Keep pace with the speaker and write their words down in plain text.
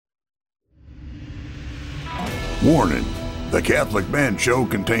Warning, the Catholic Man Show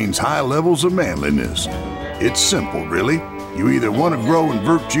contains high levels of manliness. It's simple, really. You either want to grow in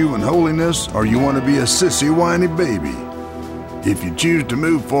virtue and holiness, or you want to be a sissy, whiny baby. If you choose to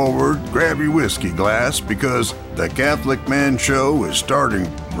move forward, grab your whiskey glass, because the Catholic Man Show is starting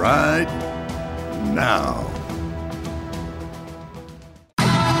right now.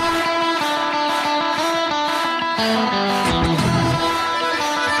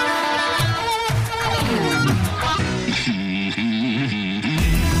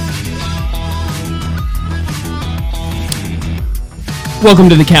 Welcome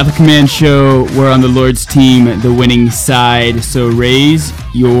to the Catholic Man Show. We're on the Lord's team, the winning side, so raise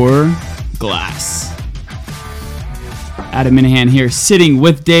your glass. Adam Minahan here, sitting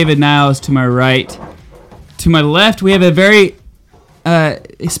with David Niles to my right. To my left, we have a very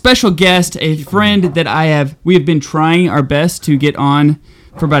special guest, a friend that we have been trying our best to get on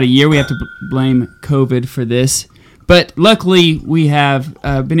for about a year. We have to blame COVID for this. But luckily, we have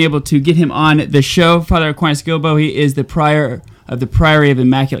been able to get him on the show. Father Aquinas Guilbeau, he is the prior of the Priory of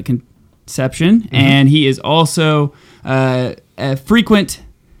Immaculate Conception, and he is also a frequent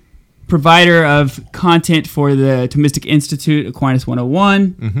provider of content for the Thomistic Institute, Aquinas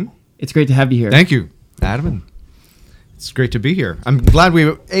 101. It's great to have you here. Thank you, Adam. It's great to be here. I'm glad we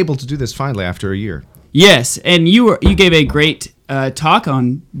were able to do this finally after a year. Yes, and you gave a great talk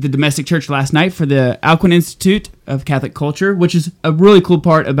on the domestic church last night for the Aquinas Institute of Catholic Culture, which is a really cool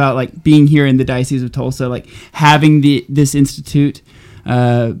part about like being here in the Diocese of Tulsa, like having this institute.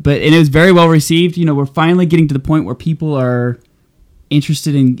 And it was very well received. You know, we're finally getting to the point where people are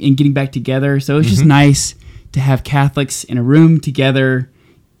interested in getting back together. So it's just nice to have Catholics in a room together,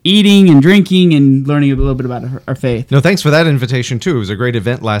 eating and drinking and learning a little bit about our faith. No, thanks for that invitation, too. It was a great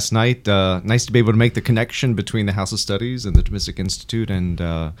event last night. Nice to be able to make the connection between the House of Studies and the Thomistic Institute and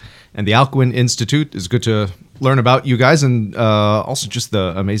the Alcuin Institute. It's good to learn about you guys and also just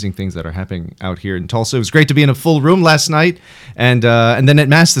the amazing things that are happening out here in Tulsa. It was great to be in a full room last night and then at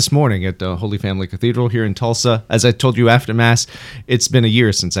Mass this morning at Holy Family Cathedral here in Tulsa. As I told you after Mass, it's been a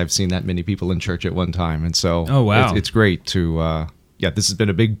year since I've seen that many people in church at one time. And so it's great to... this has been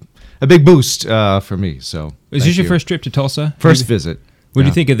a big boost for me. So, is this your first trip to Tulsa? First visit. What do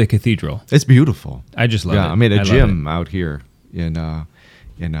you think of the cathedral? It's beautiful. I just love it. I made a gym out here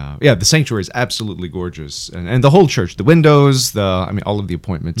the sanctuary is absolutely gorgeous, and the whole church, the windows, all of the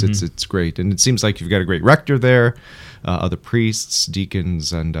appointments. It's great, and it seems like you've got a great rector there, other priests,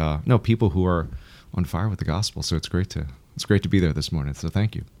 deacons, and people who are on fire with the gospel. So it's great to be there this morning. So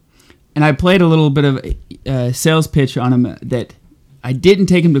thank you. And I played a little bit of a sales pitch on him that I didn't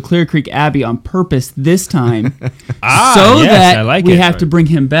take him to Clear Creek Abbey on purpose this time, we have to bring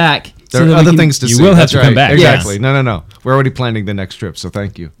him back. There are other things to see. You will have to come back. Exactly. Yes. No. We're already planning the next trip, so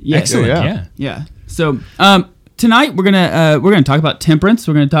thank you. Yes. Excellent. Yeah. So tonight we're gonna talk about temperance.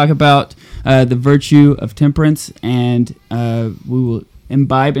 We're gonna talk about the virtue of temperance, and we will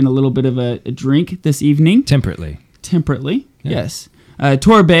imbibe in a little bit of a drink this evening. Temperately. Yeah. Yes.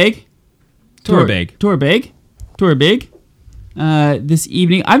 Torbeg. This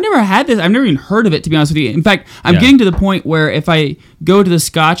evening. I've never had this. I've never even heard of it, to be honest with you. In fact, I'm getting to the point where if I go to the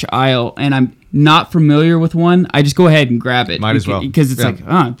Scotch aisle and I'm not familiar with one, I just go ahead and grab it. Might as well. Because it's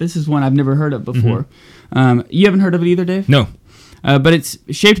this is one I've never heard of before. You haven't heard of it either, Dave? No. But it's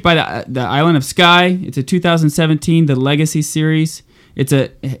shaped by the island of Skye. It's a 2017, the Legacy series.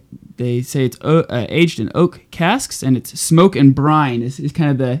 They say it's aged in oak casks, and it's smoke and brine. It's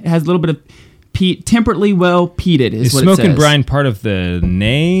kind of it has a little bit of peat, temperately well peated is what it says. Is smoke and brine part of the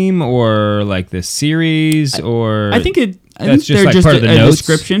name or like the series or? I think that's they're like just part of the notes?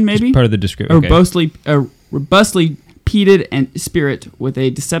 description, maybe. Just part of the description. Okay. Robustly peated and spirit with a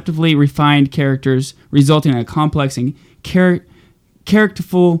deceptively refined characters, resulting in a complex and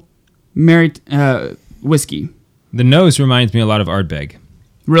characterful whiskey. The nose reminds me a lot of Ardbeg.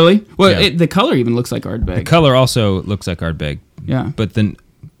 Really? Well, the color even looks like Ardbeg. The color also looks like Ardbeg. Yeah. But then,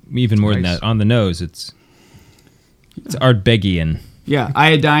 even more than that, on the nose, it's Ardbegian. Yeah,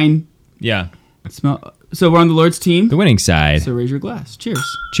 iodine. Yeah. Smell. So we're on the Lord's team. The winning side. So raise your glass. Cheers.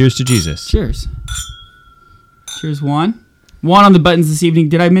 Cheers to Jesus. Cheers. Cheers, Juan. Juan on the buttons this evening.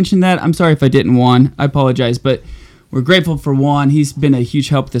 Did I mention that? I'm sorry if I didn't, Juan. I apologize, but we're grateful for Juan. He's been a huge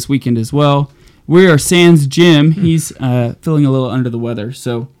help this weekend as well. We are sans Jim. He's feeling a little under the weather,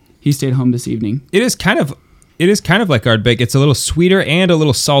 so he stayed home this evening. It is kind of like Ardbeg. It's a little sweeter and a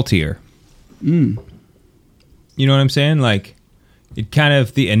little saltier. You know what I'm saying? Like, it kind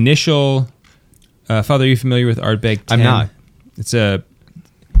of the initial. Father, are you familiar with Ardbeg 10? I'm not. It's a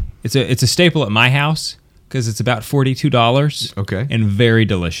staple at my house because it's about $42. Okay. And very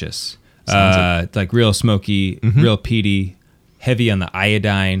delicious. like real smoky, real peaty, heavy on the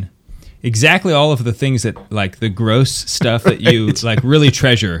iodine. Exactly all of the things that, like, the gross stuff that you like really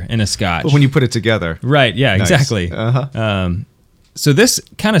treasure in a Scotch. But when you put it together. Right, yeah, Nice. exactly. So this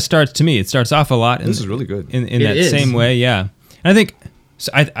kind of it starts off a lot. This is really good. In that same way, yeah. And I think,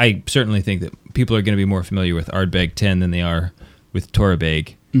 so I certainly think that people are going to be more familiar with Ardbeg 10 than they are with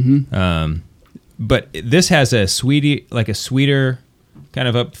Torabeg. But this has a sweeter kind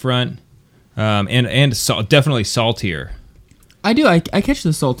of up front, and definitely saltier. I do. I catch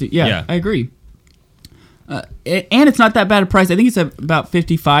the salty. Yeah, Yeah. I agree. And it's not that bad a price. I think it's about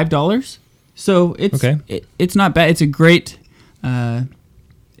 $55. So it's Okay. it's not bad. It's a great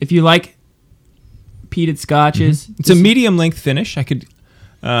if you like peated scotches. It's a medium length finish. I could.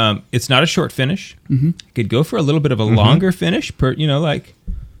 It's not a short finish. I could go for a little bit of a longer finish, but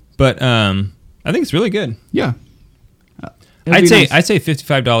I think it's really good. Yeah. I'd say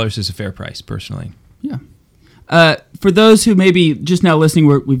 $55 is a fair price, personally. Yeah. For those who may be just now listening,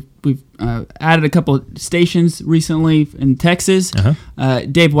 we've added a couple of stations recently in Texas.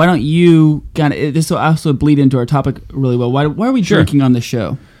 Dave, why don't you this will also bleed into our topic really well. Why are we drinking on the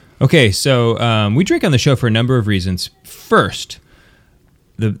show? Okay, so we drink on the show for a number of reasons. First,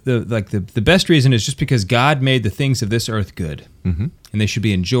 the best reason is just because God made the things of this earth good, and they should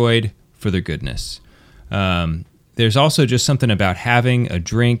be enjoyed for their goodness. There's also just something about having a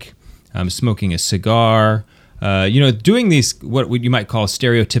drink, smoking a cigar, doing these what you might call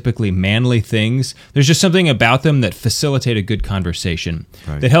stereotypically manly things. There's just something about them that facilitate a good conversation,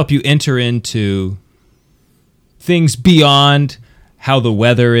 that help you enter into things beyond how the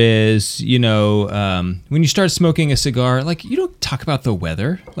weather is. When you start smoking a cigar, like, you don't talk about the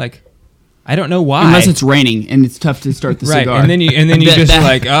weather. Like, I don't know why. Unless it's raining and it's tough to start the cigar. And then you just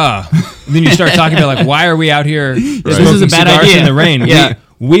like, then you start talking about, like, why are we out here smoking This is a bad cigars idea. in the rain? Yeah.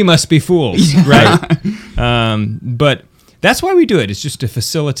 We must be fools, right? But that's why we do it. It's just to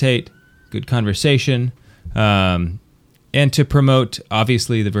facilitate good conversation, and to promote,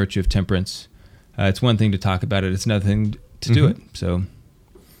 obviously, the virtue of temperance. It's one thing to talk about it. It's another thing to do it. So,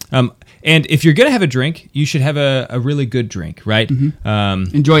 and if you're going to have a drink, you should have a really good drink, right?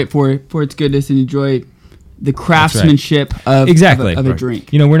 Enjoy it for its goodness and enjoy the craftsmanship of a drink.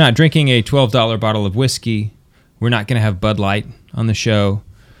 We're not drinking a $12 bottle of whiskey. We're not going to have Bud Light on the show.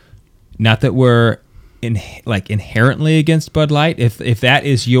 Not that we're inherently against Bud Light. If that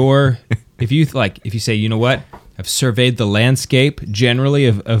is if you say, you know what, I've surveyed the landscape generally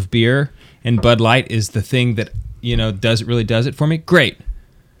of beer, and Bud Light is the thing that does it for me. Great.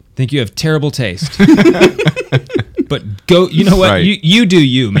 Think you have terrible taste. But go. You know what? Right. You do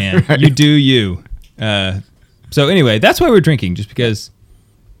you, man. Right. You do you. So anyway, that's why we're drinking, just because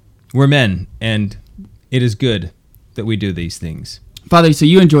we're men, and it is good that we do these things. Father, so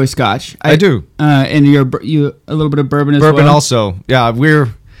you enjoy Scotch. I do. And you a little bit of bourbon as well? Bourbon also. Yeah,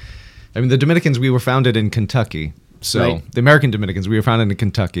 the Dominicans, we were founded in Kentucky. So the American Dominicans, we were founded in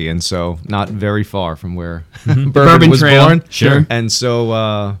Kentucky, and so not very far from where bourbon was trail. born. Sure. And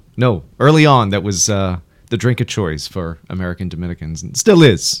so, early on, that was the drink of choice for American Dominicans, and still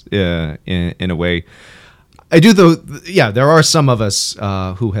is in a way. I do, though. Yeah, there are some of us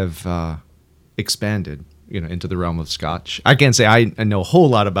who have expanded, into the realm of Scotch. I can't say I know a whole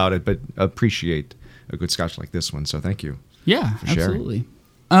lot about it, but appreciate a good Scotch like this one. So thank you. Yeah, for sharing. Absolutely.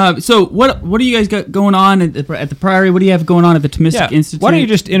 So what do you guys got going on at the Priory? What do you have going on at the Thomistic Institute? Why don't you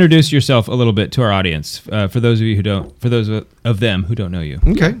just introduce yourself a little bit to our audience, for those of them who don't know you?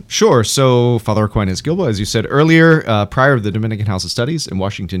 Okay, sure. So Father Aquinas Guilbeau, as you said earlier, prior of the Dominican House of Studies in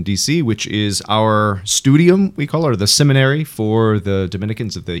Washington, D.C., which is our studium, we call it, or the seminary for the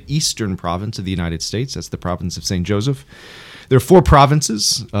Dominicans of the Eastern Province of the United States. That's the province of St. Joseph. There are 4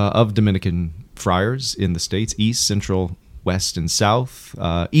 provinces of Dominican friars in the states: East, Central, West, and South.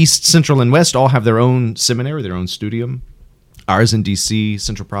 East, Central, and West all have their own seminary, their own studium. Ours in D.C.,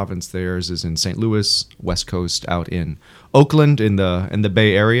 Central Province. Theirs is in St. Louis. West Coast out in Oakland in the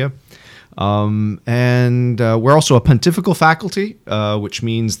Bay Area. And we're also a pontifical faculty, which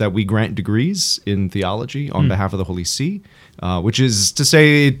means that we grant degrees in theology on behalf of the Holy See, which is to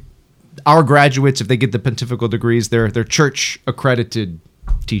say our graduates, if they get the pontifical degrees, they're church accredited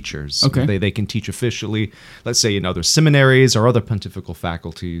teachers. Okay. They can teach officially, let's say, in other seminaries or other pontifical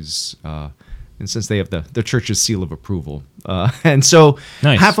faculties, and since they have the church's seal of approval. And so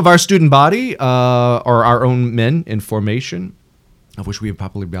half of our student body are our own men in formation, of which we have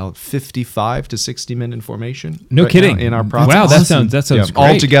probably about 55 to 60 men in formation. No kidding. In our province. Wow, that sounds great.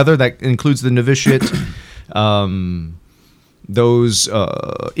 All together, that includes the novitiate, those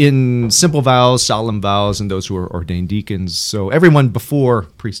in simple vows, solemn vows, and those who are ordained deacons. So everyone before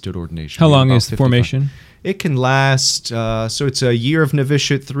priesthood ordination. How long about is the 55. formation? It can last, so it's a year of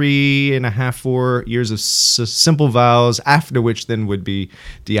novitiate, 3.5, 4 years of simple vows, after which then would be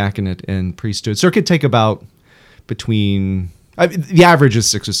diaconate and priesthood. So it could take about the average is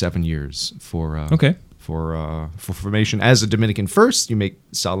 6 or 7 years for formation. As a Dominican first, you make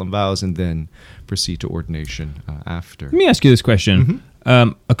solemn vows and then proceed to ordination after. Let me ask you this question.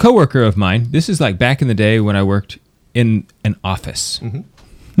 Mm-hmm. A coworker of mine, this is like back in the day when I worked in an office.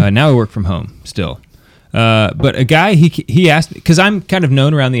 Mm-hmm. Now I work from home still. But a guy, he asked me, because I'm kind of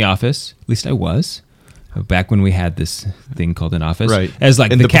known around the office, at least I was, back when we had this thing called an office. Right. As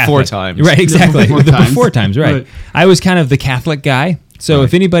like in the before Catholic. times. Right, exactly. The Before times, right. Right. I was kind of the Catholic guy. So Right.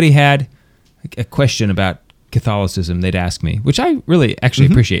 if anybody had a question about Catholicism, they'd ask me, which I really actually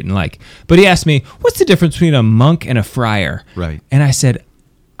appreciate and like. But he asked me, what's the difference between a monk and a friar? Right. And I said,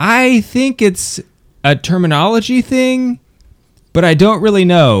 I think it's a terminology thing, but I don't really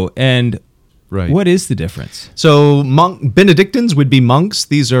know. And Right. what is the difference? So Benedictines would be monks.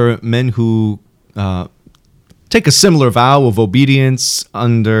 These are men who take a similar vow of obedience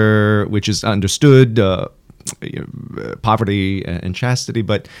which is understood, poverty and chastity,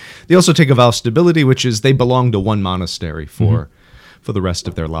 but they also take a vow of stability, which is they belong to one monastery for the rest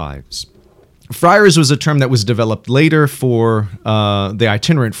of their lives. Friars was a term that was developed later for the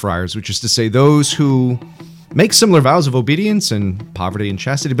itinerant friars, which is to say those who make similar vows of obedience and poverty and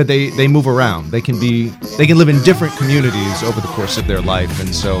chastity, but they move around. They can live in different communities over the course of their life,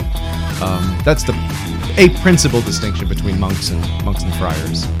 and so that's a principal distinction between monks and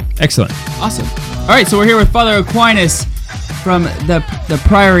friars. Excellent. Awesome. All right, so we're here with Father Aquinas from the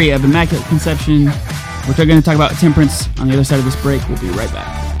Priory of Immaculate Conception, which are going to talk about temperance on the other side of this break. We'll be right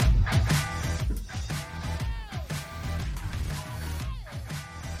back.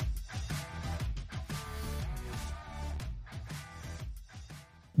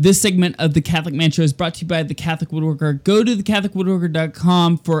 This segment of the Catholic Man Show is brought to you by The Catholic Woodworker. Go to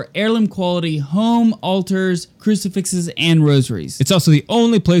thecatholicwoodworker.com for heirloom quality home altars, crucifixes, and rosaries. It's also the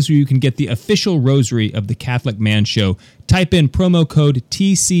only place where you can get the official rosary of the Catholic Man Show. Type in promo code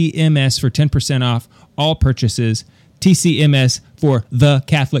TCMS for 10% off all purchases. TCMS for The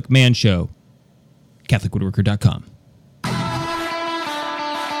Catholic Man Show. CatholicWoodworker.com.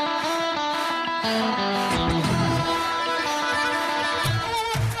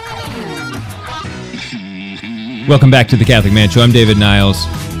 Welcome back to the Catholic Man Show. I'm David Niles.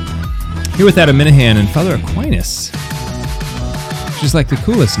 Here with Adam Minahan and Father Aquinas. Which is like the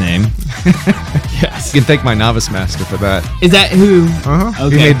coolest name. Yes. You can thank my novice master for that. Is that who? Uh-huh.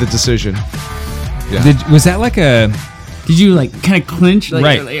 Okay. He made the decision. Yeah. Was that like a... Did you like kind of clinch? Like,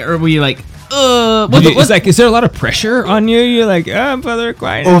 Right. Or were you like, It's like, is there a lot of pressure on you? You're like, I'm Father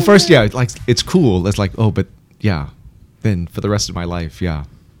Aquinas. Well, first, yeah, like it's cool. It's like, but yeah. Then for the rest of my life, yeah.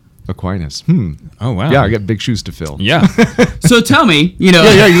 Aquinas. Oh, wow. Yeah, I got big shoes to fill. Yeah. So tell me,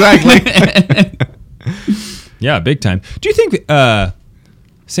 Yeah, exactly. Yeah, big time. Do you think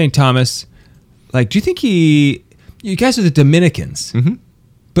St. Thomas, do you think you guys are the Dominicans,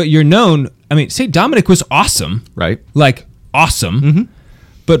 but you're known, St. Dominic was awesome. Right. Like, awesome.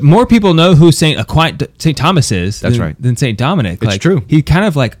 But more people know who St. Thomas is That's right. than St. Dominic. It's true. He kind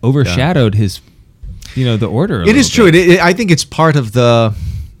of overshadowed his, the order. It is true. I think it's part of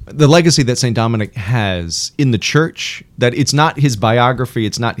the legacy that St. Dominic has in the church, that it's not his biography,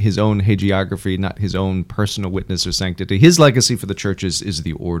 it's not his own hagiography, not his own personal witness or sanctity. His legacy for the church is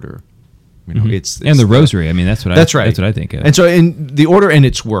the order. It's and the rosary. That's what that's right. That's what I think of. And so in the order and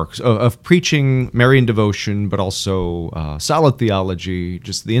its works of preaching Marian devotion, but also solid theology,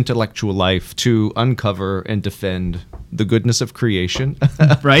 just the intellectual life to uncover and defend the goodness of creation,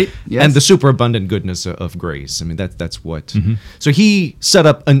 right? Yes. And the superabundant goodness of grace. That's what. So he set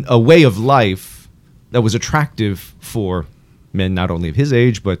up a way of life that was attractive for men not only of his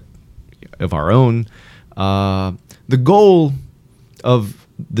age but of our own. The goal of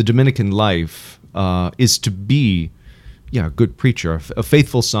the Dominican life is to be, a good preacher, a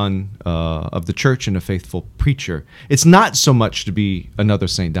faithful son of the church and a faithful preacher. It's not so much to be another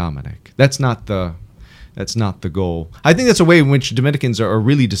Saint Dominic. That's not the goal. I think that's a way in which Dominicans are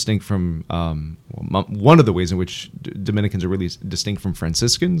really distinct from, one of the ways in which Dominicans are really distinct from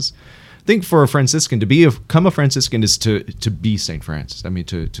Franciscans. I think for a Franciscan, to become a Franciscan is to be St. Francis.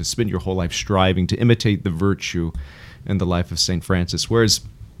 To spend your whole life striving to imitate the virtue and the life of St. Francis. Whereas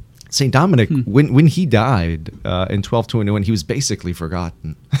St. Dominic, when he died in 1221, he was basically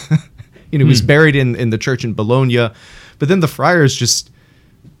forgotten. He was buried in the church in Bologna, but then the friars just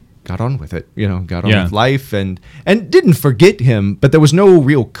got on with it, got on Yeah. with life and didn't forget him, but there was no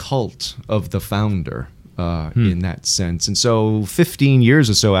real cult of the founder in that sense. And so 15 years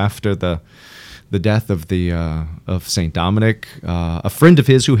or so after the death of Saint Dominic, a friend of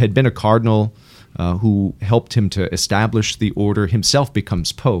his who had been a cardinal, who helped him to establish the order, himself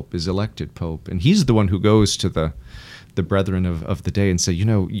becomes pope, is elected pope, and he's the one who goes to the brethren of the day and say,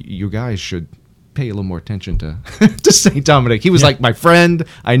 you guys should pay a little more attention to to Saint Dominic. He was like my friend.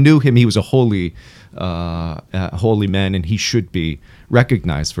 I knew him. He was a holy man, and he should be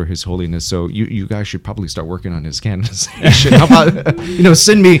recognized for his holiness. So you guys should probably start working on his canonization. How about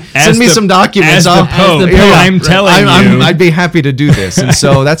send me some documents? As the Pope, I'm telling you, I'd be happy to do this. And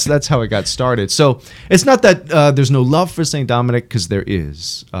so that's how it got started. So it's not that there's no love for Saint Dominic, because there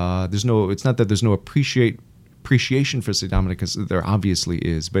is. It's not that there's no appreciation for Saint Dominic, because there obviously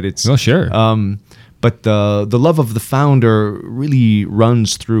is. But it's sure. But the love of the founder really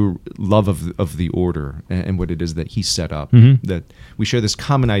runs through love of the order and what it is that he set up. Mm-hmm. That we share this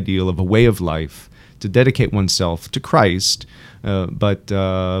common ideal of a way of life to dedicate oneself to Christ, but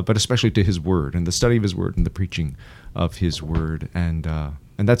especially to His Word and the study of His Word and the preaching of His Word. And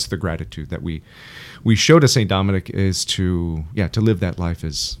that's the gratitude that we show to Saint Dominic, is to live that life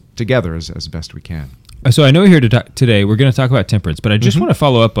together as best we can. So I know here today we're going to talk about temperance, but I just want to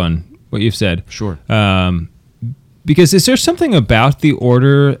follow up on what you've said. Sure. Because is there something about the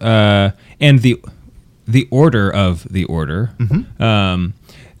order and the order of the order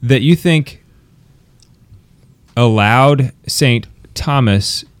that you think allowed Saint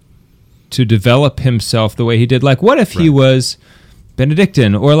Thomas to develop himself the way he did? Like, what if he was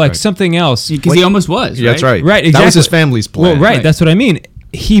Benedictine or something else? Because he almost was, right? Yeah, that's right. Right, exactly. That was his family's plan. Well, right. That's what I mean.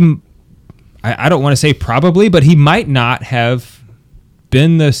 I don't want to say probably, but he might not have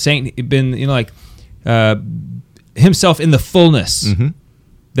been the saint, himself in the fullness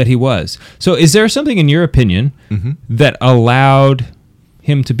that he was. So is there something in your opinion that allowed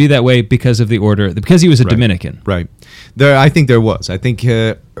him to be that way because of the order, because he was a Dominican? Right. I think there was. I think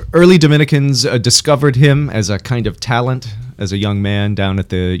early Dominicans discovered him as a kind of talent as a young man down at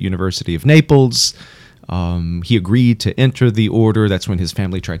the University of Naples. He agreed to enter the order. That's when his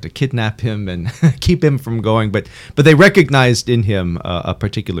family tried to kidnap him and keep him from going. But they recognized in him a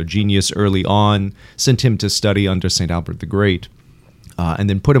particular genius early on, sent him to study under St. Albert the Great, and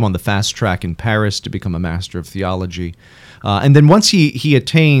then put him on the fast track in Paris to become a master of theology. And then once he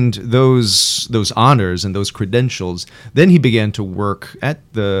attained those honors and those credentials, then he began to work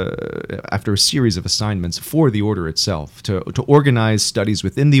after a series of assignments for the order itself, to organize studies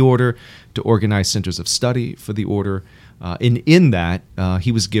within the order, to organize centers of study for the order. In that,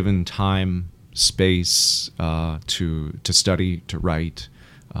 he was given time, space to study, to write,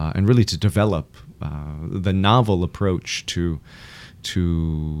 and really to develop the novel approach to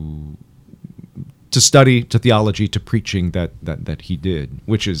study, to theology, to preaching that he did,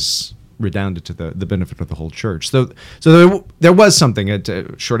 which is redounded to the benefit of the whole church. So there was something,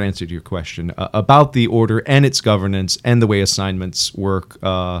 a short answer to your question, about the order and its governance and the way assignments work,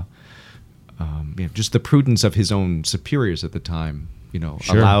 just the prudence of his own superiors at the time,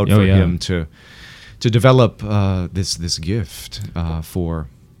 allowed for him to develop this gift for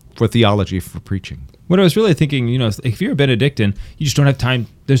theology, for preaching. What I was really thinking, if you're a Benedictine, you just don't have time.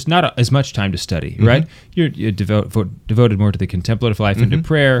 There's not as much time to study, right? You're devoted more to the contemplative life and to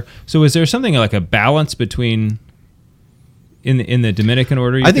prayer. So is there something like a balance between in the Dominican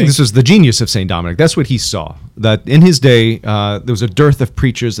order? I think this was the genius of St. Dominic. That's what he saw, that in his day there was a dearth of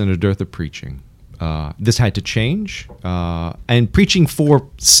preachers and a dearth of preaching. This had to change, and preaching for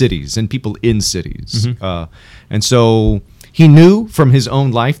cities and people in cities. And so he knew from his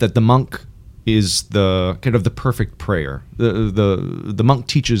own life that the monk is the kind of the perfect prayer. The monk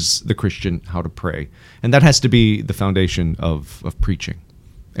teaches the Christian how to pray, and that has to be the foundation of preaching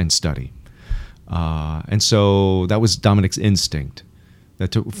and study. And so that was Dominic's instinct,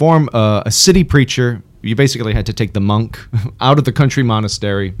 that to form a city preacher, you basically had to take the monk out of the country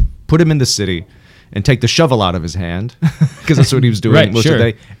monastery, put him in the city, and take the shovel out of his hand, because that's what he was doing most of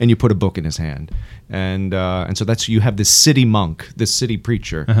the day, and you put a book in his hand. And so you have this city monk, this city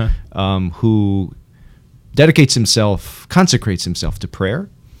preacher, who consecrates himself to prayer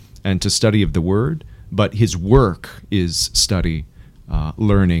and to study of the Word, but his work is study,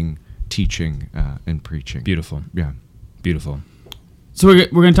 learning, teaching, and preaching. Beautiful. Yeah. Beautiful. So we're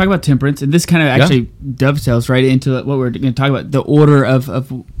going to talk about temperance, and this kind of actually dovetails right into what we're going to talk about, the order of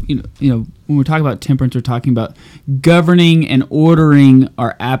when we're talking about temperance, we're talking about governing and ordering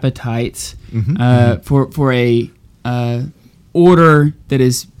our appetites for a order that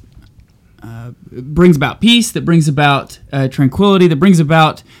is brings about peace, that brings about tranquility, that brings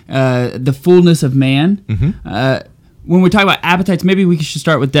about the fullness of man. When we talk about appetites, maybe we should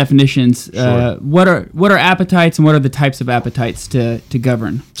start with definitions. Sure. What are appetites, and what are the types of appetites to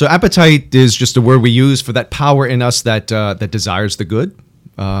govern? So appetite is just a word we use for that power in us that desires the good.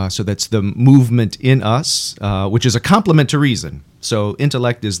 So that's the movement in us, which is a complement to reason. So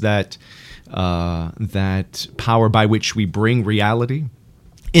intellect is that power by which we bring reality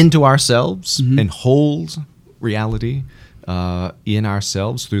into ourselves and hold reality in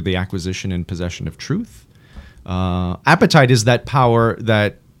ourselves through the acquisition and possession of truth. Appetite is that power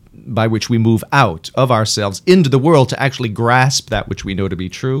that by which we move out of ourselves into the world to actually grasp that which we know to be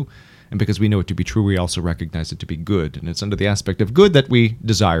true. And because we know it to be true, we also recognize it to be good. And it's under the aspect of good that we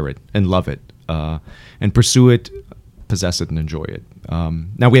desire it and love it and pursue it, possess it, and enjoy it.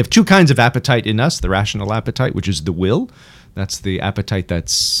 Now, we have two kinds of appetite in us, the rational appetite, which is the will. That's the appetite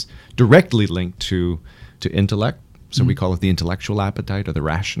that's directly linked to intellect. So we call it the intellectual appetite or the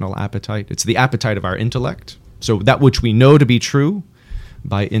rational appetite. It's the appetite of our intellect. So that which we know to be true,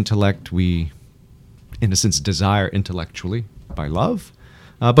 by intellect, we, in a sense, desire intellectually by love.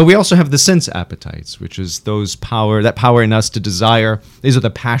 But we also have the sense appetites, which is that power in us to desire. These are the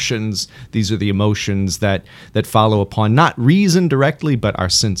passions, these are the emotions that follow upon not reason directly, but our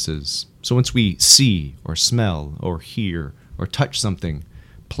senses. So once we see or smell or hear or touch something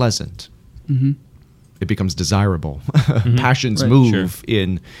pleasant, it becomes desirable. Passions move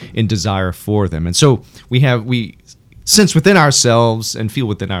in desire for them. And so we sense within ourselves and feel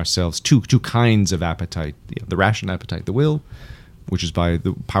within ourselves two kinds of appetite, the rational appetite, the will, which is by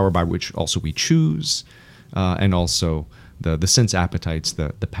the power by which also we choose, and also the sense appetites,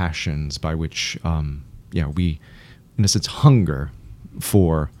 the passions by which we, in a sense, hunger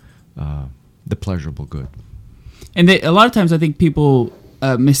for the pleasurable good. And a lot of times I think people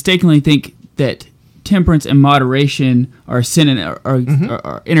mistakenly think that temperance and moderation are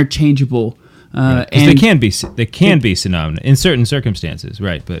are interchangeable. Because they can be synonymous in certain circumstances,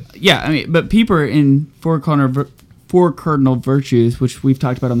 right? But but Pieper in Four Cardinal Virtues, which we've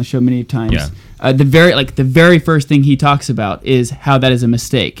talked about on the show many times. Yeah. The very first thing he talks about is how that is a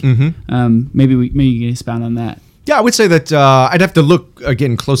mistake. Maybe you can expound on that. Yeah, I would say that I'd have to look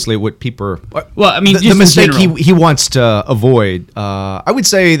again closely at what Pieper. Well, I mean, the mistake he wants to avoid. I would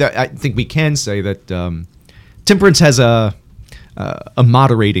say that I think we can say that temperance has a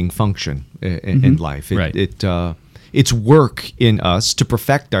moderating function in life. Its work in us to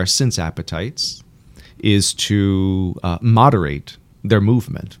perfect our sense appetites is to moderate their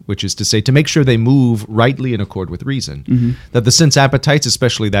movement, which is to say to make sure they move rightly in accord with reason. That the sense appetites,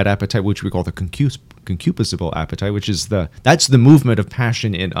 especially that appetite which we call the concupiscible appetite, which is that's the movement of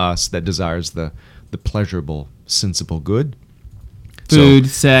passion in us that desires the pleasurable, sensible good. Food,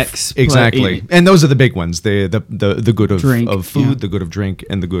 sex, exactly, and those are the big ones. The good of drink, of food, the good of drink,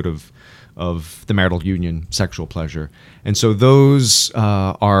 and the good of the marital union, sexual pleasure. And so those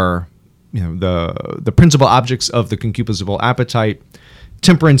are the principal objects of the concupiscible appetite.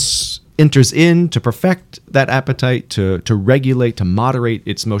 Temperance enters in to perfect that appetite, to regulate, to moderate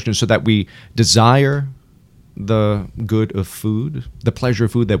its motion, so that we desire the good of food, the pleasure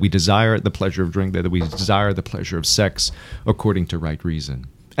of food that we desire, the pleasure of drink that we desire, the pleasure of sex according to right reason.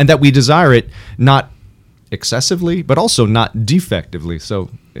 And that we desire it not excessively, but also not defectively. So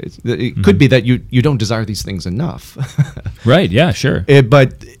it could be that you don't desire these things enough. Right, yeah, sure.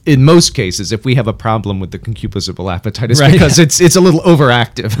 But in most cases, if we have a problem with the concupiscible appetite, it's because it's a little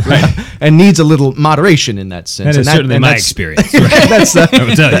overactive and needs a little moderation in that sense. That is certainly my experience. Right? I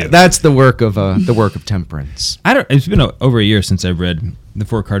will tell you. That's the work of temperance. It's been over a year since I've read the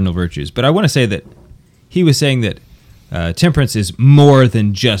Four Cardinal Virtues, but I want to say that he was saying that temperance is more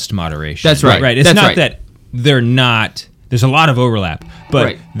than just moderation. That's right. Right. It's not that they're not. There's a lot of overlap,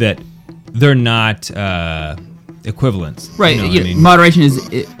 but that they're not equivalents. Right. Moderation is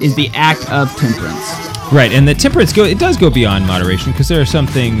the act of temperance. Right, and the temperance does go beyond moderation, because there are some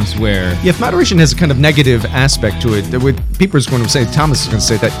things where if moderation has a kind of negative aspect to it, what Pieper's going to say, Thomas is going to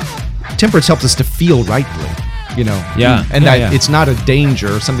say that temperance helps us to feel rightly. And that it's not a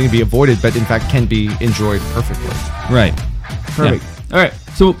danger, something to be avoided, but in fact can be enjoyed perfectly. Right. Perfect. Yeah. All right.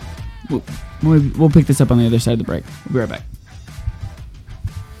 So we'll pick this up on the other side of the break. We'll be right back.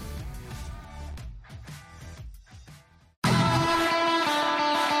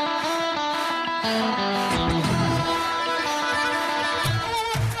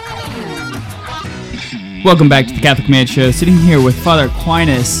 Welcome back to the Catholic Man Show. Sitting here with Father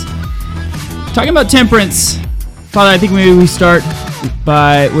Aquinas, talking about temperance. Father, I think maybe we start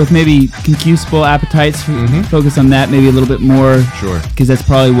with maybe concupiscible appetites, focus on that maybe a little bit more. Sure. Because that's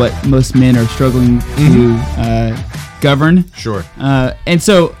probably what most men are struggling to govern. Sure. And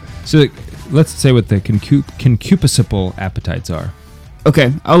so let's say what the concupiscible appetites are.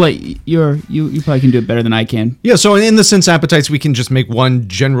 Okay, I'll let you probably can do it better than I can. Yeah, so in the sense appetites, we can just make one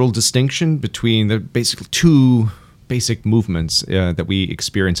general distinction between the basically two basic movements that we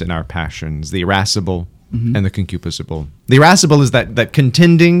experience in our passions, the irascible and the concupiscible. The irascible is that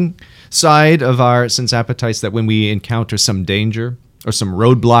contending side of our sense appetites that when we encounter some danger or some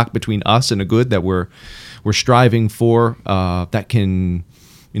roadblock between us and a good that we're striving for, that can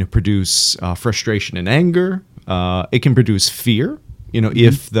produce frustration and anger. It can produce fear.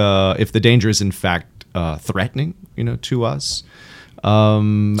 If the danger is in fact threatening, to us. So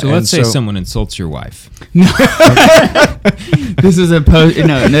let's say someone insults your wife. No, this is a post.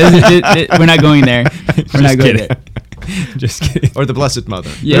 No, we're not going there. We're not going there. Just kidding. Or the Blessed Mother.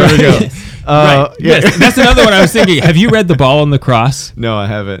 Yeah. There we go. Right. Yeah. Yes, that's another one I was thinking. Have you read The Ball and the Cross? No, I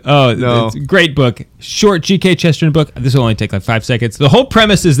haven't. Oh, no. It's a great book. Short G.K. Chesterton book. This will only take like 5 seconds. The whole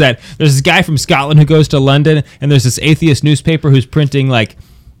premise is that there's this guy from Scotland who goes to London, and there's this atheist newspaper who's printing like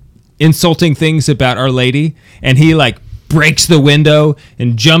insulting things about Our Lady, and he like breaks the window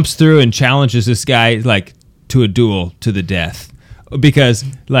and jumps through and challenges this guy like to a duel to the death because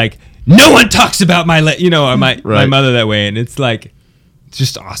like no one talks about my mother that way, and it's like it's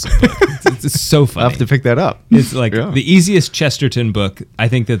just awesome. It's so funny. I'll have to pick that up. It's like the easiest Chesterton book I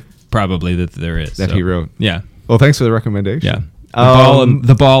think that there is that he wrote. Yeah. Well, thanks for the recommendation. Yeah.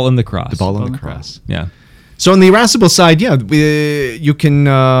 The Ball and the Cross. The Ball and the Cross. Yeah. So on the irascible side, you can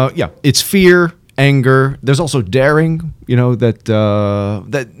it's fear, anger. There's also daring.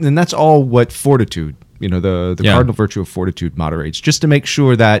 And that's all what fortitude. The cardinal virtue of fortitude moderates, just to make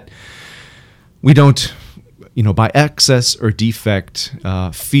sure that we don't, by excess or defect,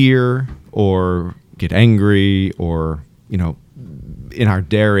 fear or get angry or, in our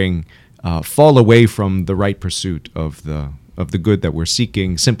daring, fall away from the right pursuit of the good that we're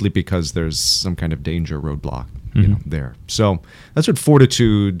seeking simply because there's some kind of danger roadblock, there. So that's what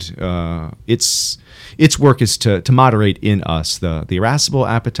fortitude, its work is to moderate in us the irascible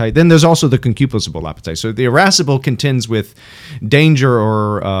appetite. Then there's also the concupiscible appetite. So the irascible contends with danger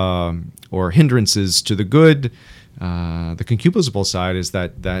or hindrances to the good. The concupiscible side is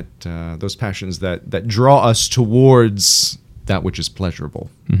that those passions that draw us towards that which is pleasurable.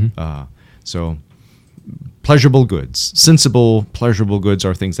 So pleasurable goods, sensible, pleasurable goods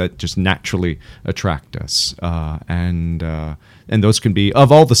are things that just naturally attract us, and those can be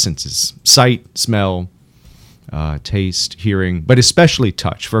of all the senses: sight, smell, taste, hearing, but especially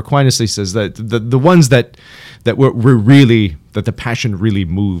touch. For Aquinas, he says that the ones that we're really that the passion really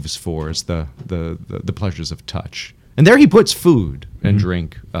moves for is the pleasures of touch. And there he puts food and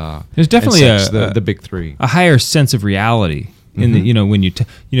drink. There's definitely the big three. A higher sense of reality in the when you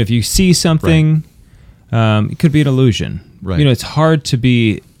if you see something. It could be an illusion. Right. It's hard to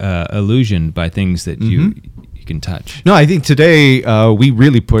be illusioned by things that you can touch. No, I think today we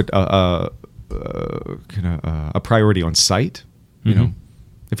really put a priority on sight.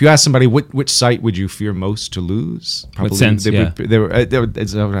 If you ask somebody which sight would you fear most to lose, probably what sense?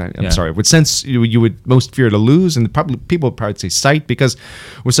 Sorry, what sense you would most fear to lose, and probably people would probably say sight because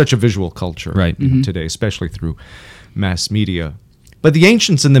we're such a visual culture today, especially through mass media. But the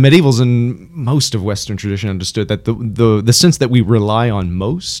ancients and the medievals and most of Western tradition understood that the sense that we rely on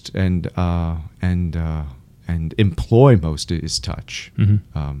most and employ most is touch.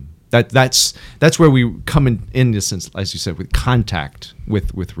 That's where we come in a sense, as you said, with contact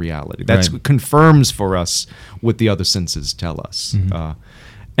with reality. That's what confirms for us what the other senses tell us,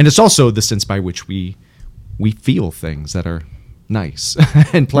 and it's also the sense by which we feel things that are nice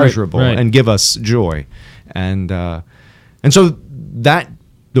and pleasurable and give us joy, and so that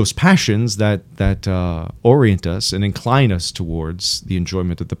those passions that orient us and incline us towards the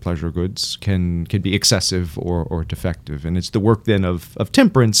enjoyment of the pleasure goods can be excessive or defective, and it's the work then of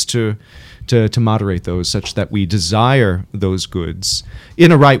temperance to moderate those such that we desire those goods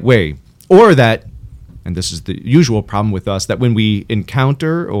in a right way, or that, and this is the usual problem with us, that when we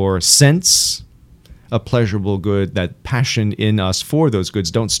encounter or sense a pleasurable good, that passion in us for those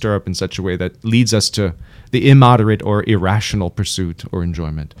goods don't stir up in such a way that leads us to the immoderate or irrational pursuit or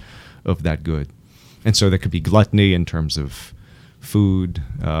enjoyment of that good. And so there could be gluttony in terms of food,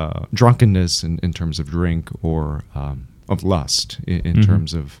 drunkenness in terms of drink, or of lust in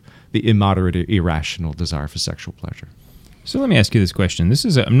terms of the immoderate, irrational desire for sexual pleasure. So let me ask you this question. This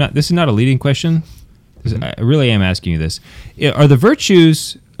is not a leading question. I really am asking you this. Are the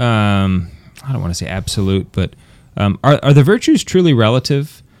virtues, I don't want to say absolute, but Are the virtues truly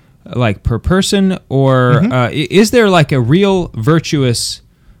relative, like per person, or is there like a real virtuous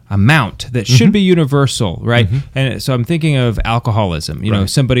amount that should be universal, right? And so I'm thinking of alcoholism. You know,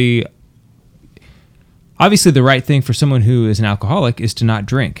 somebody. Obviously, the right thing for someone who is an alcoholic is to not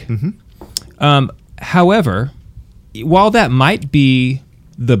drink. However, while that might be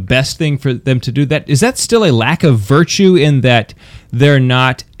the best thing for them to do, is that still a lack of virtue in that they're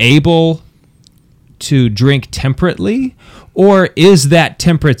not able to drink temperately? Or is that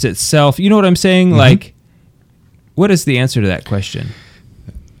temperance itself? You know what I'm saying? Like, what is the answer to that question?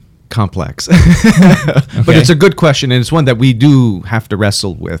 Complex. But it's a good question, and it's one that we do have to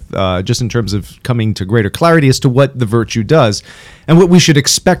wrestle with, just in terms of coming to greater clarity as to what the virtue does and what we should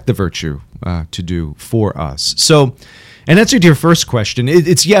expect the virtue to do for us. So, in answer to your first question,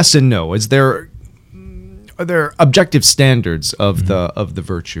 it's yes and no. Are there objective standards of the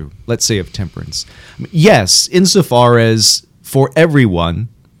virtue, let's say of temperance? Yes, insofar as for everyone,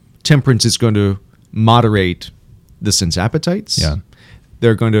 temperance is going to moderate the sense appetites. Yeah.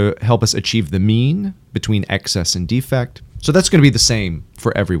 They're going to help us achieve the mean between excess and defect. So that's going to be the same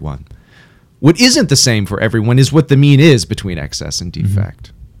for everyone. What isn't the same for everyone is what the mean is between excess and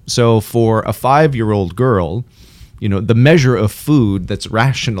defect. So for a 5-year-old girl, you know, the measure of food that's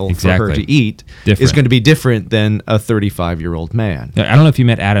rational for her to eat is going to be different than a 35-year-old man. I don't know if you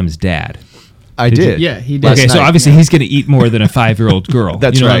met Adam's dad. I did. Yeah, he did. Okay, so obviously he's going to eat more than a 5-year-old girl.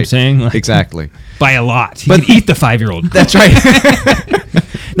 That's you know right. what I'm saying? Like, exactly. By a lot. He can eat the 5-year-old girl. That's right.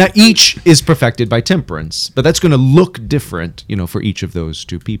 Now, each is perfected by temperance, but that's going to look different, you know, for each of those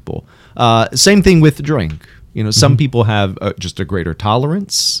two people. Same thing with drink. You know, some people have just a greater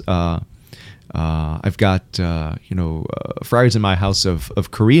tolerance. I've got, friars in my house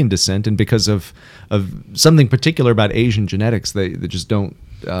of Korean descent, and because of something particular about Asian genetics, they just don't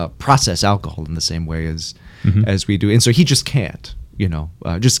process alcohol in the same way as we do. And so he just can't,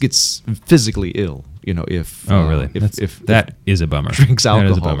 just gets physically ill, if... Oh, really? If that is a bummer. Drinks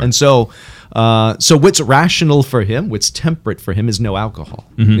alcohol. And so what's rational for him, what's temperate for him is no alcohol,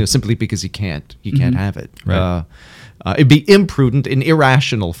 simply because he can't have it. Right. It'd be imprudent and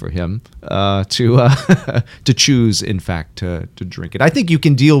irrational for him to choose, in fact, to drink it. I think you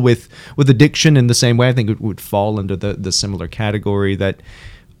can deal with addiction in the same way. I think it would fall under the similar category that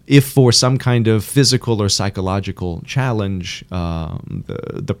if for some kind of physical or psychological challenge,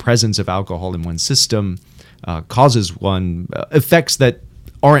 the presence of alcohol in one's system causes one effects that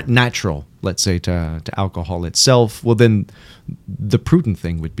aren't natural, let's say, to alcohol itself, well, then the prudent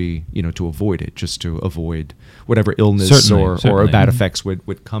thing would be, to avoid it, just to avoid whatever illness or bad effects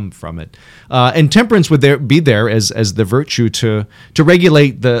would come from it. And temperance would be there as the virtue to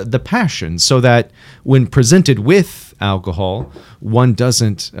regulate the passions, so that when presented with alcohol, one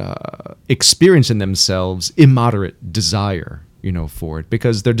doesn't experience in themselves immoderate desire, for it,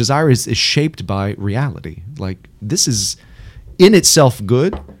 because their desire is shaped by reality. Like, this is in itself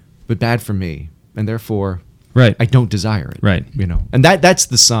good, but bad for me, and therefore, right, I don't desire it. Right, and that's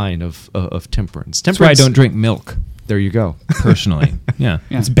the sign of temperance. That's why I don't drink milk. There you go. Personally, yeah,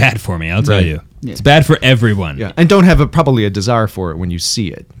 it's bad for me. I'll tell you, Yeah. it's bad for everyone. Yeah, and don't have probably a desire for it when you see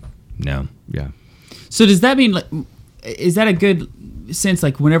it. No. Yeah. So does that mean, like, is that a good sense?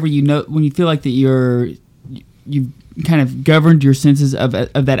 Like, whenever when you feel like that you've kind of governed your senses of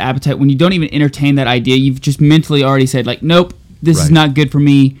that appetite, when you don't even entertain that idea, you've just mentally already said, like, nope, this is not good for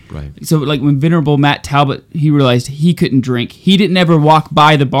me. Right. So, like, when Venerable Matt Talbot, he realized he couldn't drink, he didn't ever walk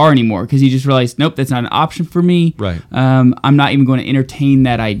by the bar anymore, because he just realized, nope, that's not an option for me. Right. I'm not even going to entertain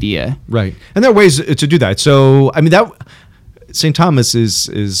that idea. Right. And there are ways to do that. So, I mean, that St. Thomas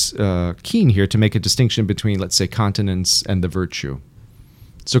is keen here to make a distinction between, let's say, continence and the virtue.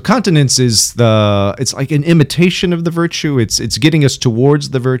 So continence is it's like an imitation of the virtue. It's getting us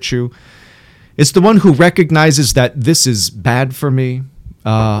towards the virtue. It's the one who recognizes that this is bad for me,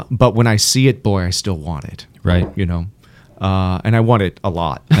 but when I see it, boy, I still want it. Right. And I want it a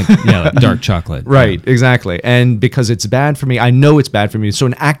lot. Like dark chocolate. Right, exactly. And because it's bad for me, I know it's bad for me. So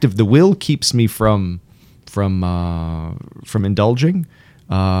an act of the will keeps me from indulging,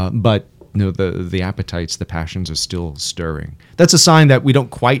 but the appetites, the passions are still stirring. That's a sign that we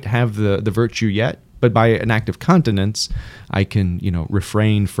don't quite have the virtue yet, but by an act of continence, I can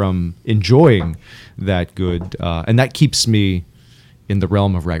refrain from enjoying that good, and that keeps me in the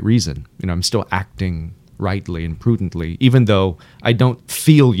realm of right reason. I'm still acting rightly and prudently, even though I don't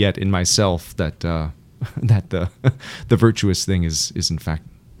feel yet in myself that that the virtuous thing is in fact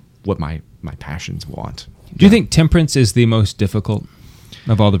what my passions want. Do you think temperance is the most difficult?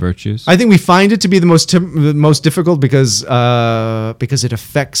 of all the virtues? I think we find it to be the most difficult because it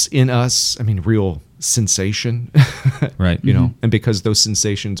affects in us, real sensation. Right. You know, and because those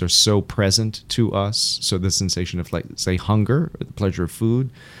sensations are so present to us. So the sensation of, like, say, hunger, the pleasure of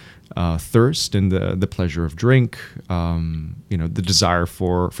food, thirst, and the pleasure of drink, the desire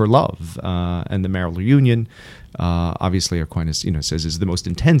for love, and the marital union. Obviously, Aquinas, says is the most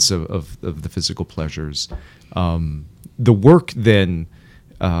intense of the physical pleasures. The work then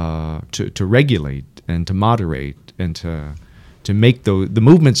to regulate and to moderate and to make the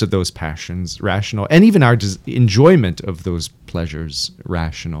movements of those passions rational, and even our enjoyment of those pleasures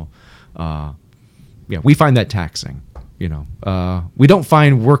rational. We find that taxing. We don't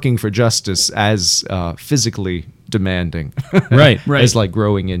find working for justice as physically demanding, right? As like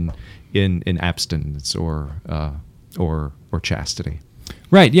growing in abstinence or chastity.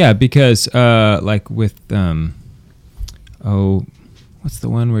 Right. Yeah. Because like with what's the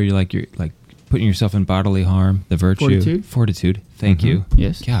one where you're putting yourself in bodily harm? The virtue, fortitude. Thank you.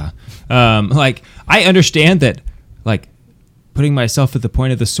 Yes. Yeah. Like I understand that, like putting myself at the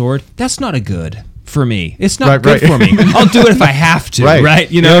point of the sword. That's not a good for me. It's not good for me. I'll do it if I have to.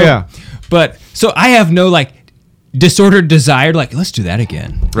 Right. Yeah. But so I have no disordered desire. Like, let's do that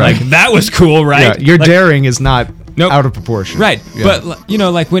again. Right. Like that was cool. Right. Yeah. Your daring is not out of proportion. Right. Yeah. But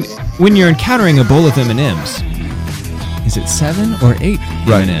like when you're encountering a bowl of M&Ms, is it 7 or 8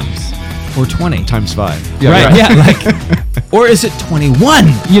 M&Ms? Or 20 times 5. Yeah, right. Yeah, or is it 21?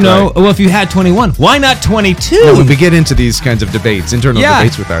 Well, if you had 21, why not 22? No, when we get into these kinds of debates, internal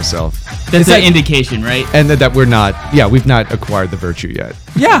debates with ourselves, that's an indication, right? And that we're not. Yeah, we've not acquired the virtue yet.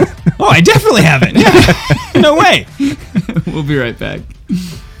 Yeah. Oh, I definitely haven't. Yeah. No way. We'll be right back.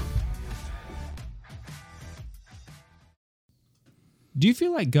 Do you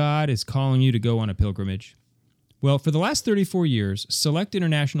feel like God is calling you to go on a pilgrimage? Well, for the last 34 years, Select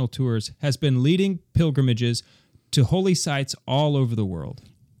International Tours has been leading pilgrimages to holy sites all over the world.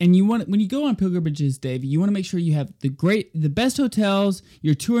 And when you go on pilgrimages, Dave, you want to make sure you have the best hotels,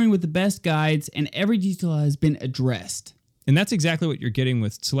 you're touring with the best guides, and every detail has been addressed. And that's exactly what you're getting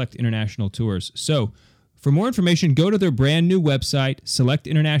with Select International Tours. So, for more information, go to their brand new website,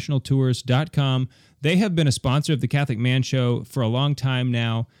 selectinternationaltours.com. They have been a sponsor of the Catholic Man Show for a long time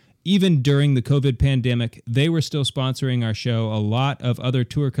now. Even during the COVID pandemic, they were still sponsoring our show. A lot of other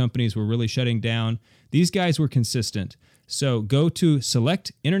tour companies were really shutting down. These guys were consistent. So go to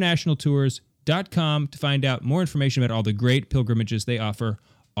selectinternationaltours.com to find out more information about all the great pilgrimages they offer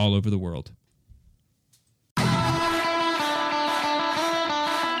all over the world.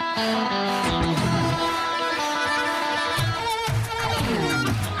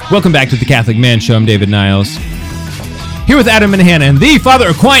 Welcome back to the Catholic Man Show. I'm David Niles. Here with Adam and Hannah and the Father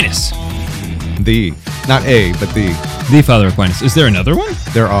Aquinas. The, not a, but the. The Father Aquinas. Is there another one?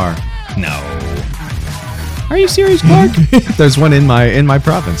 There are. No. Are you serious, Clark? There's one in my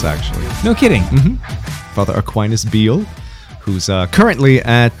province, actually. No kidding. Mm-hmm. Father Aquinas Beale, who's currently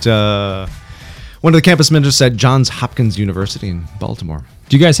at one of the campus ministers at Johns Hopkins University in Baltimore.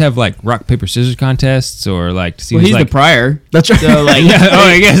 Do you guys have rock, paper, scissors contests or to see? Well, he's the prior. That's right. So yeah. Oh,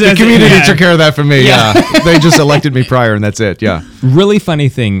 I guess the community took care of that for me. Yeah. They just elected me prior, and that's it. Yeah. Really funny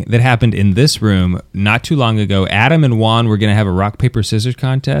thing that happened in this room not too long ago. Adam and Juan were going to have a rock, paper, scissors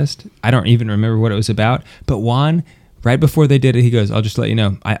contest. I don't even remember what it was about, but Juan, right before they did it, he goes, "I'll just let you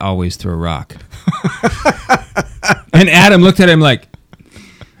know, I always throw a rock." And Adam looked at him like.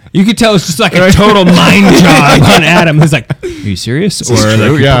 You could tell it's just a total mind job on Adam. He's like, "Are you serious? Or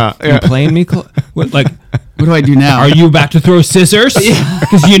you're playing me? What do I do now? Are you about to throw scissors?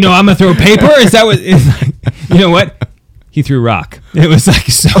 Because I'm gonna throw paper? Is that what? You know what? He threw rock. It was so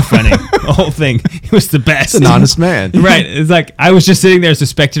funny. The whole thing. It was the best. An honest man, right? It's I was just sitting there as a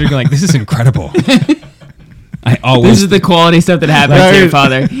spectator, going, "This is incredible." This is the quality stuff that happens here,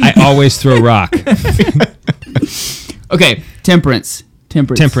 Father. I always throw rock. Okay, Temperance.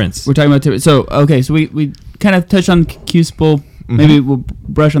 We're talking about temperance. So we kind of touched on Crucible. Mm-hmm. Maybe we'll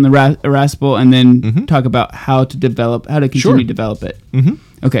brush on the irascible and then talk about how to continue to develop it. Mm-hmm.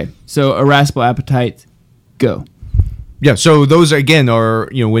 Okay, so irascible appetite, go. Yeah, so those again are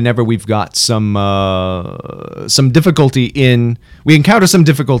whenever we've got some difficulty we encounter some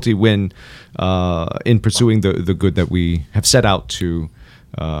difficulty when in pursuing the good that we have set out to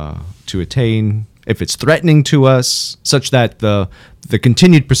attain. If it's threatening to us, such that the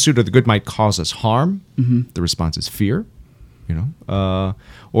continued pursuit of the good might cause us harm, the response is fear, or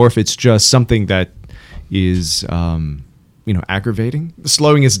if it's just something that is, aggravating,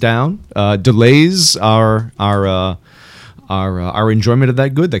 slowing us down, delays our enjoyment of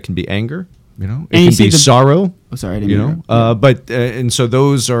that good. That can be anger. You know, And it you can see be the- sorrow. Oh, sorry, I didn't You mean know, to- and so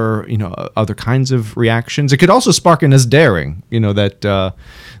those are other kinds of reactions. It could also spark in us daring.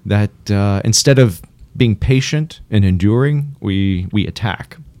 That instead of being patient and enduring, we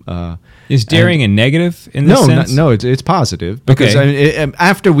attack. Is daring a negative in this No, sense? no, it's positive because Okay.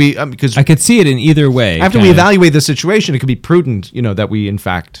 after we because I could see it in either way. after we kinda. evaluate the situation, it could be prudent, that we in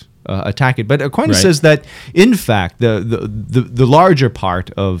fact attack it. But Aquinas Right. says that in fact the larger part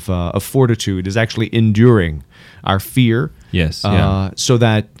of fortitude is actually enduring our fear. Yes, yeah. So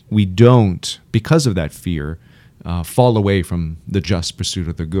that we don't, because of that fear, fall away from the just pursuit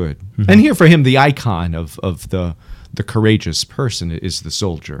of the good. Mm-hmm. And here for him, the icon of the courageous person is the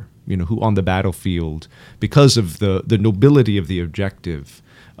soldier, who on the battlefield, because of the nobility of the objective,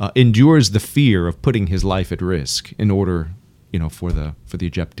 endures the fear of putting his life at risk in order, for the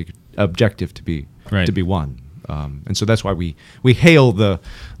objective to be Right. to be won. And so that's why we hail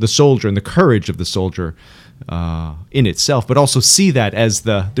the soldier and the courage of the soldier in itself, but also see that as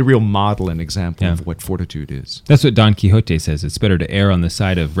the real model and example Yeah. of what fortitude is. That's what Don Quixote says. It's better to err on the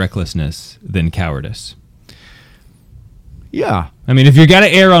side of recklessness than cowardice. Yeah. I mean, if you got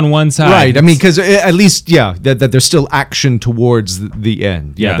to err on one side, Right. I mean, because at least, that there's still action towards the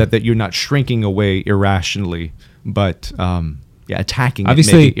end. Yeah. That you're not shrinking away irrationally, but attacking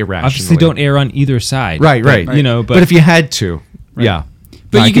obviously, it maybe irrationally. obviously, don't err on either side. Right. But, But if you had to, yeah.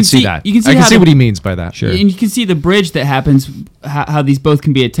 But I you can can see see- that. you can see I can how see the- what he means by that. Sure. And you can see the bridge that happens, how these both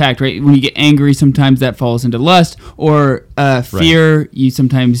can be attacked, right? When you get angry, sometimes that falls into lust, or fear.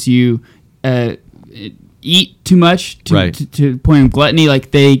 Sometimes you eat too much Right. to the point of gluttony.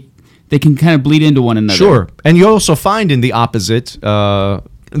 Like they can kind of bleed into one another. Sure, and you also find in the opposite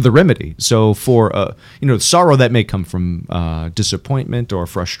the remedy. So for sorrow that may come from disappointment or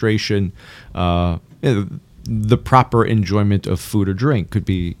frustration, the proper enjoyment of food or drink could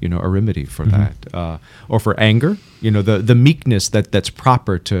be a remedy for that. Or for anger, the meekness that's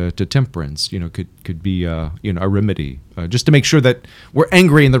proper to temperance, could be a remedy, just to make sure that we're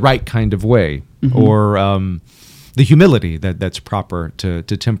angry in the right kind of way. Or the humility that's proper to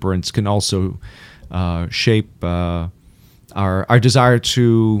temperance can also shape our desire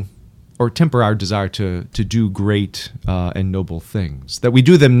to, or temper our desire to do great and noble things. That we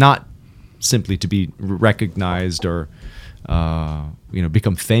do them not simply to be recognized or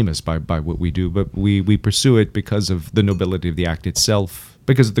become famous by what we do, but we pursue it because of the nobility of the act itself,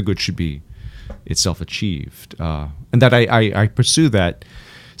 because the good should be itself achieved, and that I pursue that.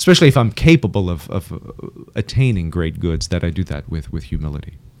 Especially if I'm capable of attaining great goods, that I do that with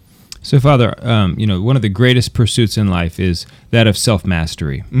humility. So, Father, one of the greatest pursuits in life is that of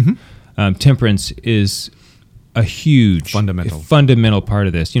self-mastery. Temperance is a huge fundamental part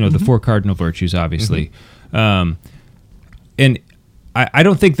of this. The four cardinal virtues, obviously. And I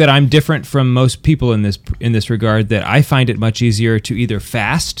don't think that I'm different from most people in this regard, that I find it much easier to either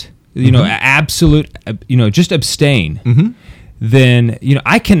fast, just abstain, then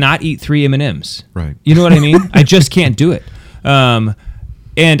I cannot eat 3 M&Ms. Right. You know what I mean? I just can't do it. And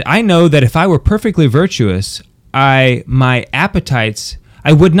I know that if I were perfectly virtuous, my appetites,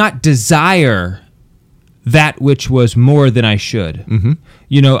 I would not desire that which was more than I should.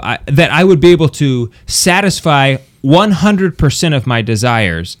 That I would be able to satisfy 100% of my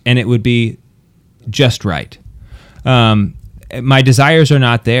desires, and it would be just right. My desires are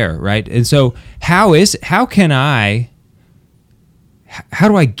not there, right? And so how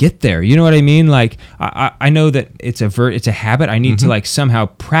do I get there? You know what I mean? Like I know that it's a habit. I need to somehow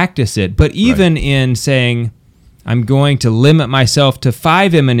practice it. But even in saying I'm going to limit myself to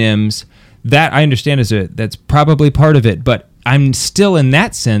 5 M&Ms, that I understand that's probably part of it. But I'm still in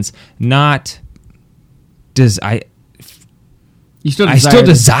that sense not. I still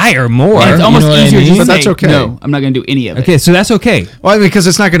desire more. And it's almost you know easier what I mean? to But say, that's okay. no, I'm not going to do any of it. Okay, so that's okay. Well, because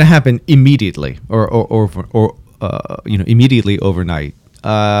it's not going to happen immediately or immediately overnight. So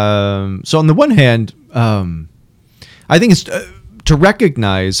on the one hand, I think it's to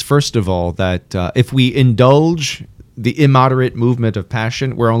recognize, first of all, that if we indulge the immoderate movement of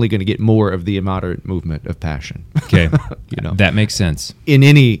passion, we're only going to get more of the immoderate movement of passion. Okay, that makes sense. In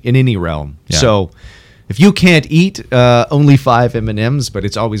any realm. Yeah. So if you can't eat only 5 M&Ms, but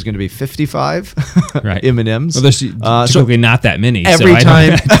it's always going to be 55 Right. M&Ms. Well, there's typically not that many.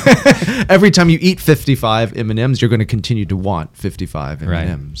 Every time you eat 55 M&Ms, you're going to continue to want 55 Right.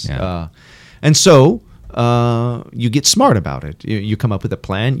 M&Ms. Yeah. And so you get smart about it. You come up with a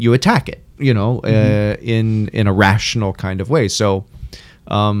plan. You attack it. In a rational kind of way. So,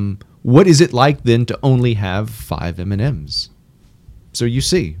 what is it like then to only have 5 M&Ms? So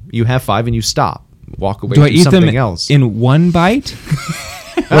you have 5 and you stop. Walk away Do I to eat something them else. in one bite?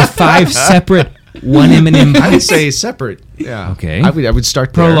 or 5 separate 1 M&M I would bites? say separate. Yeah. Okay. I would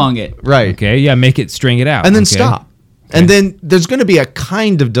start there. Prolong it. Right. Okay, yeah, make it, string it out. And then okay? stop. And then there's going to be a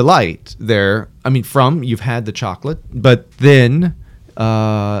kind of delight there. I mean, you've had the chocolate, but then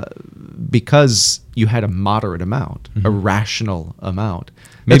because you had a moderate amount, a rational amount.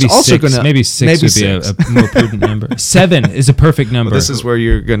 Maybe that's also 6. Maybe 6 would be a more prudent number. 7 is a perfect number. Well, this is where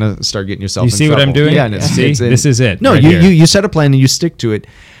you're going to start getting yourself You in see what I'm trouble. doing? Yeah. And See? This is it No, right you, here. you set a plan and you stick to it.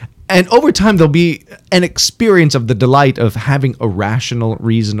 And over time, there'll be an experience of the delight of having a rational,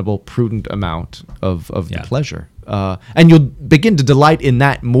 reasonable, prudent amount of the pleasure. And you'll begin to delight in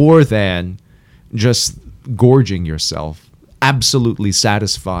that more than just gorging yourself, absolutely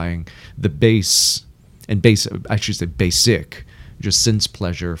satisfying the basic, just sense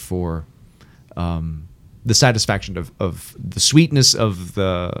pleasure for the satisfaction of the sweetness of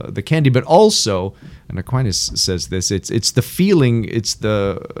the candy, but also, and Aquinas says this, it's the feeling, it's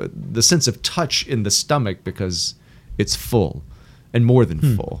the sense of touch in the stomach because it's full and more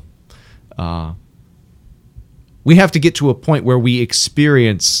than full. We have to get to a point where we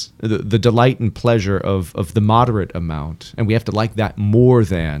experience the delight and pleasure of the moderate amount, and we have to like that more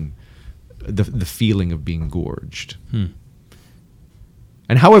than the feeling of being gorged.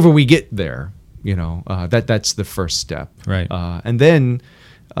 And however we get there, that's the first step. Right. And then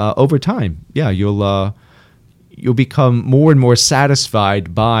over time, you'll become more and more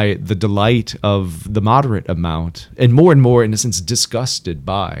satisfied by the delight of the moderate amount, and more, in a sense, disgusted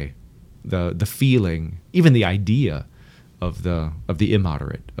by the feeling, even the idea of the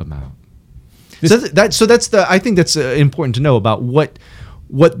immoderate amount. I think that's important to know about what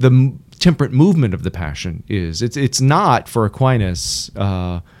the temperate movement of the passion is. It's not for Aquinas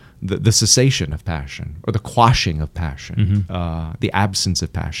the cessation of passion or the quashing of passion, the absence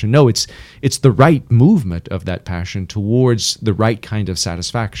of passion. No, it's the right movement of that passion towards the right kind of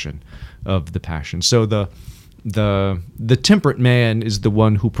satisfaction of the passion. So the temperate man is the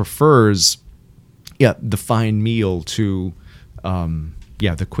one who prefers the fine meal to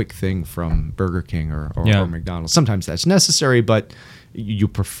the quick thing from Burger King or McDonald's. Sometimes that's necessary, but you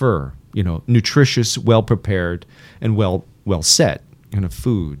prefer nutritious, well prepared, and well set kind of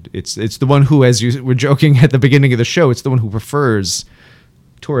food. It's the one who, as you were joking at the beginning of the show, it's the one who prefers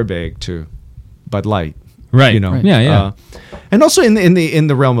Torabeg to Bud Light. Right. Yeah. And also in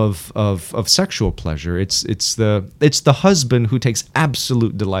the realm of sexual pleasure, it's the husband who takes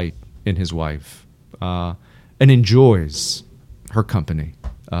absolute delight in his wife and enjoys her company,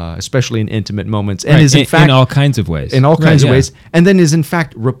 especially in intimate moments, and is in fact in all kinds of ways. In all kinds of ways, and then is in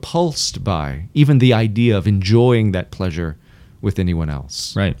fact repulsed by even the idea of enjoying that pleasure with anyone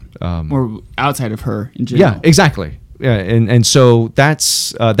else. Right. Or outside of her in general. Yeah, exactly. Yeah, and so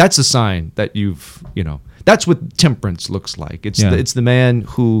that's a sign that you've that's what temperance looks like. It's the man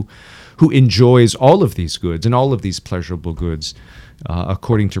who enjoys all of these goods and all of these pleasurable goods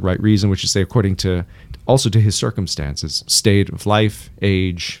according to right reason, which is to say according to also to his circumstances, state of life,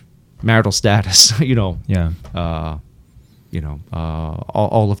 age, marital status. All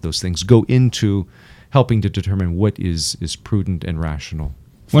of those things go into helping to determine what is prudent and rational.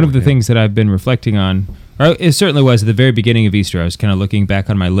 One of the things that I've been reflecting on, or it certainly was at the very beginning of Easter, I was kind of looking back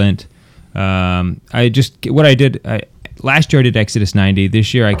on my Lent. Last year I did Exodus 90.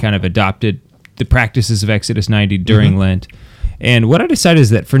 This year I kind of adopted the practices of Exodus 90 during Lent. And what I decided is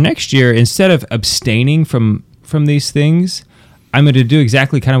that for next year, instead of abstaining from these things, I'm going to do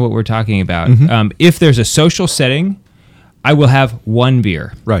exactly kind of what we're talking about. If there's a social setting, I will have 1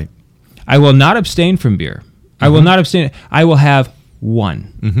 beer. Right. I will not abstain from beer. I will not abstain. I will have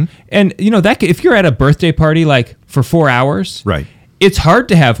 1. And that if you're at a birthday party like for 4 hours, right, it's hard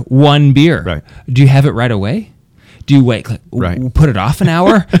to have 1 beer. Right. Do you have it right away? Do you wait? Right. Put it off an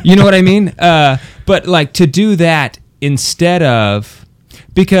hour? You know what I mean? But like to do that instead of,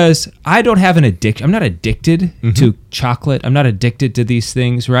 because I don't have an addiction. I'm not addicted to chocolate. I'm not addicted to these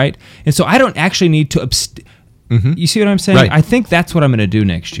things, right? And so I don't actually need to abstain. You see what I'm saying? Right. I think that's what I'm going to do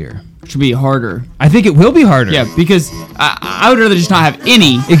next year. Should be harder. I think it will be harder. Yeah, because I would rather just not have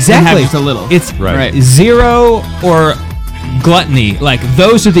any Exactly. than have just a little. It's Right. 0 or gluttony. Like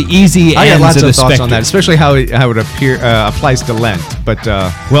those are the easy I got ends lots of of the thoughts spectrum. on that, especially how it applies to Lent. But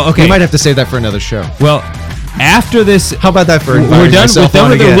Well, okay. we might have to save that for another show. Well, after this, How about that for we're inviting done myself with on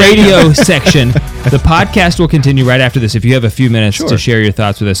the again? radio section. The podcast will continue right after this. If you have a few minutes Sure. to share your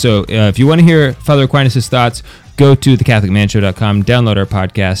thoughts with us, so if you want to hear Father Aquinas' thoughts, go to thecatholicmanshow.com, download our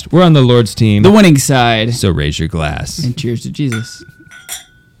podcast. We're on the Lord's team, the winning side. so raise your glass. And cheers to Jesus.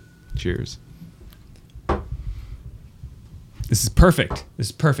 Cheers. This is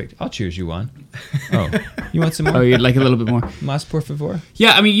perfect. I'll cheers you on. Oh, you want some more? Oh, you'd like a little bit more. Mas por favor.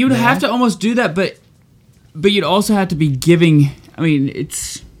 Yeah, I mean, you'd have to almost do that, but you'd also have to be giving. I mean,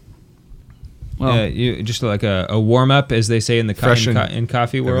 it's you just like a warm up, as they say in the in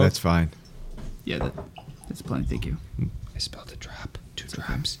coffee world. That's fine. Yeah, that's plenty. Thank you. I spilled a drop, 2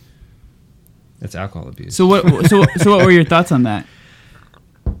 drops. That's alcohol abuse. So what were your thoughts on that?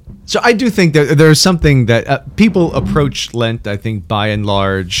 So I do think that there's something that people approach Lent, I think, by and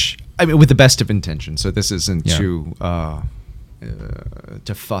large, I mean, with the best of intentions. So this isn't to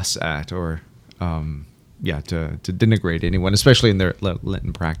fuss at or to denigrate anyone, especially in their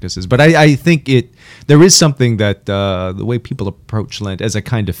Lenten practices. But I think there is something that the way people approach Lent as a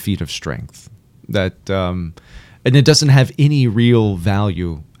kind of feat of strength, that and it doesn't have any real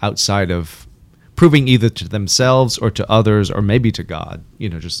value outside of proving either to themselves or to others or maybe to God,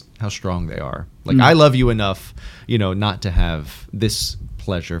 just how strong they are. Like, I love you enough, not to have this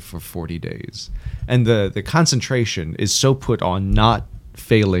pleasure for 40 days. And the concentration is so put on not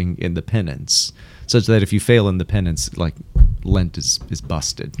failing in the penance, such that if you fail in the penance, like, Lent is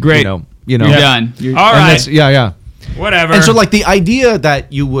busted. Great. You're done. All right. Yeah. Whatever. And so, like, the idea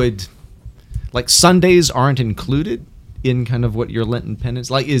that you would, like, Sundays aren't included in kind of what your Lenten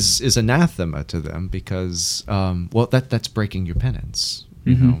penance is anathema to them, because that's breaking your penance.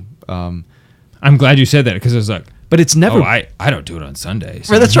 I'm glad you said that, because it was like, but it's never. I don't do it on Sundays.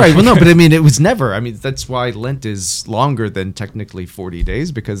 Right, that's right. Well, no, but I mean, it was never. I mean, that's why Lent is longer than technically 40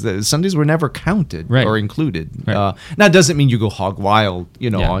 days, because the Sundays were never counted or included. Right. Now, it doesn't mean you go hog wild,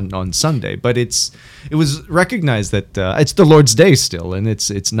 on Sunday, but it was recognized that it's the Lord's Day still, and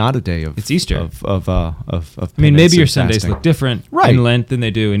it's not a day of it's Easter of I mean, maybe your Sundays fasting. look different Right. in Lent than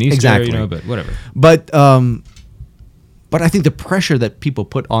they do in Easter, Exactly. but whatever. But I think the pressure that people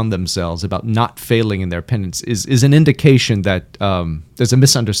put on themselves about not failing in their penance is an indication that there's a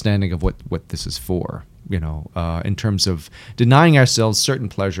misunderstanding of what this is for, in terms of denying ourselves certain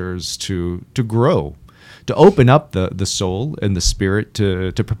pleasures to grow, to open up the soul and the spirit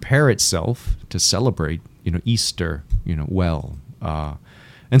to prepare itself to celebrate, Easter, well.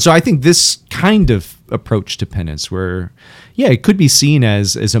 And so I think this kind of approach to penance, where, it could be seen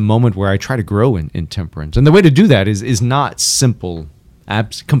as a moment where I try to grow in temperance. And the way to do that is not simple,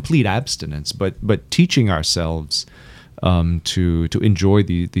 complete abstinence, but teaching ourselves to enjoy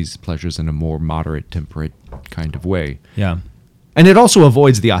these pleasures in a more moderate, temperate kind of way. Yeah. And it also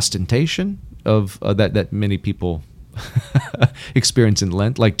avoids the ostentation of that many people experience in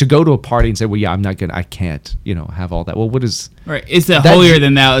Lent, like to go to a party and say, well, I can't, have all that. Well, what is right? It's the holier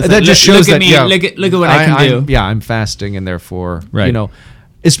than thou. It's that like, just shows look at that me, look at what I can do. I'm fasting, and therefore, right.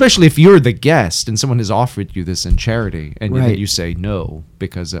 Especially if you're the guest and someone has offered you this in charity, and right. then you say no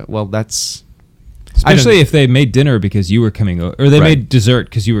because that's. Especially if they made dinner because you were coming over, or they made dessert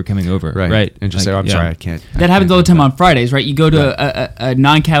because you were coming over, right? And just say, I'm sorry, I can't. That happens all the time on Fridays, right? You go to a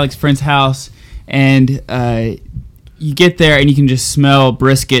non-Catholic friend's house, and you get there and you can just smell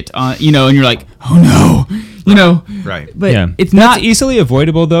brisket on, and you're like, oh no, right? But it's not not easily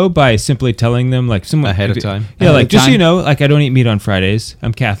avoidable though by simply telling them, like, someone ahead of time. Yeah, like, just so you know, like, I don't eat meat on Fridays.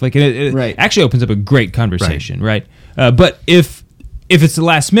 I'm Catholic, and it right. actually opens up a great conversation, right? But if it's the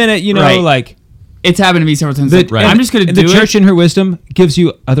last minute, right. like. It's happened to me several times. Right. I'm just going to do it. The church in her wisdom gives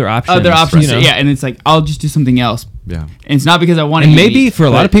you other options. Yeah, and it's like, I'll just do something else. Yeah. And it's not because I want to eat maybe meat, for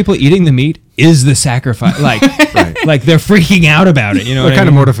a lot of people, eating the meat is the sacrifice. Like, like they're freaking out about it. What kind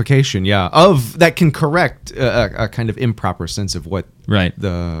of mortification, of that can correct a kind of improper sense of what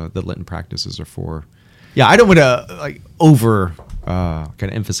the Lenten practices are for. Yeah, I don't want to kind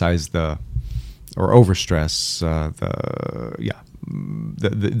of emphasize or overstress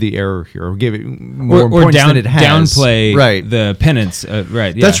the error here, or give it more importance than it has. Downplay the penance,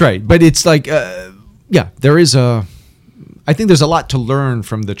 right? Yeah. That's right. But it's like, there is I think there's a lot to learn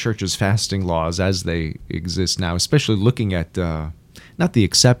from the Church's fasting laws as they exist now, especially looking at not the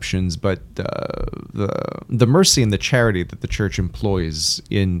exceptions, but the mercy and the charity that the Church employs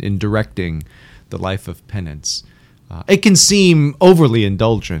in directing the life of penance. It can seem overly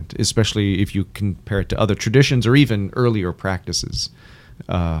indulgent, especially if you compare it to other traditions or even earlier practices.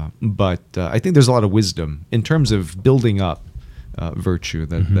 But I think there's a lot of wisdom in terms of building up virtue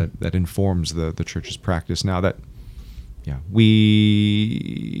that informs the Church's practice now that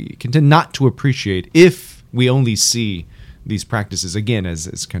we can tend not to appreciate if we only see these practices, again,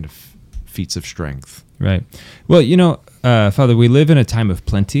 as kind of feats of strength. Right. Well, Father, we live in a time of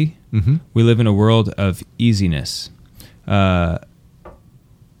plenty. Mm-hmm. We live in a world of easiness. Men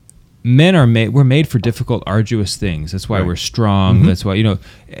we're made for difficult, arduous things. That's why we're strong. Mm-hmm. That's why,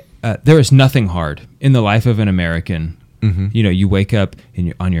 there is nothing hard in the life of an American You know, you wake up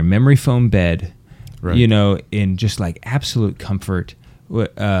on your memory foam bed, Right. you know, in just like absolute comfort.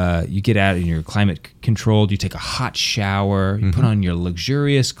 You get out and you're climate controlled. You take a hot shower. You put on your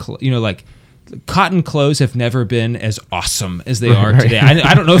luxurious, like cotton clothes have never been as awesome as they are today.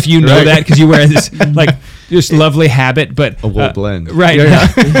 I don't know if you know that because you wear this like just lovely habit, but A wool blend. right?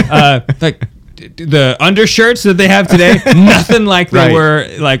 Like the undershirts that they have today, nothing like they were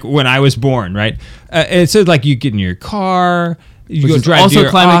like when I was born, right? And so like you get in your car, you go drive also to your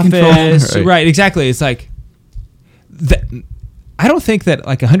climate office, controlled. right? Exactly. It's like I don't think that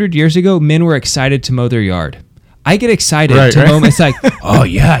like 100 years ago men were excited to mow their yard. I get excited to mow. It's like, oh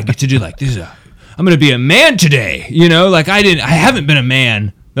yeah, I get to do like this. I'm going to be a man today. You know, like I haven't been a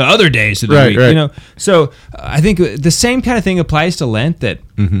man the other days of the week. You know, so I think the same kind of thing applies to Lent. That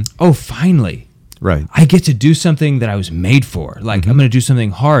oh, finally. Right. I get to do something that I was made for. Like, I'm going to do something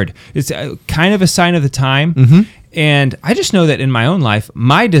hard. It's kind of a sign of the time. And I just know that in my own life,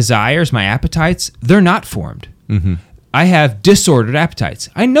 my desires, my appetites, they're not formed. I have disordered appetites.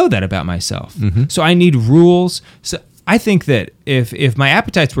 I know that about myself. So I need rules. So I think that if my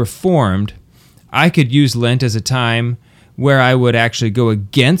appetites were formed, I could use Lent as a time where I would actually go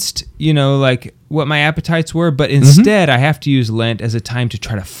against, you know, like what my appetites were, but instead I have to use Lent as a time to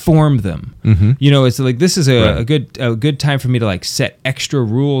try to form them. You know, it's like this is a good time for me to like set extra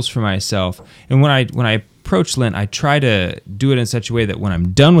rules for myself. And when I approach Lent, I try to do it in such a way that when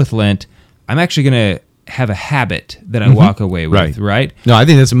I'm done with Lent, I'm actually going to have a habit that I walk away with, right? No, I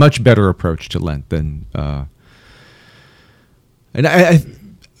think that's a much better approach to Lent than, and I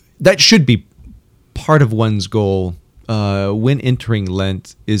that should be part of one's goal when entering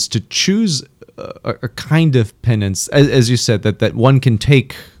Lent is to choose a kind of penance, as you said, that one can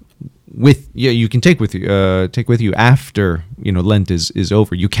take with you can take with you after Lent is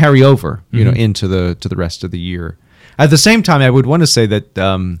over. You carry over into the rest of the year. At the same time, I would want to say that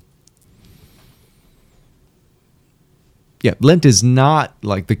Lent is not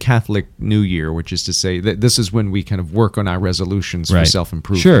like the Catholic New Year, which is to say that this is when we kind of work on our resolutions for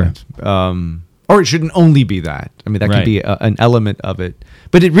self-improvement. Sure. Or it shouldn't only be that. I mean, that can be an element of it.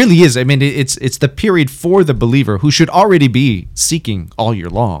 But it really is. I mean, it's the period for the believer who should already be seeking all year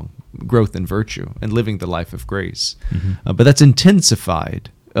long growth in virtue and living the life of grace. But that's intensified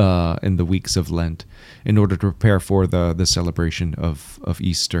in the weeks of Lent in order to prepare for the celebration of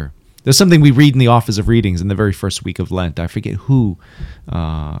Easter. There's something we read in the Office of Readings in the very first week of Lent. I forget who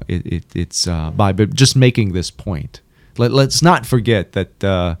it's by, but just making this point. Let's not forget that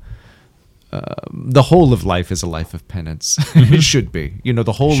the whole of life is a life of penance. It should be.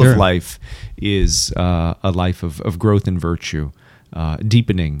 The whole of life is a life of growth in virtue,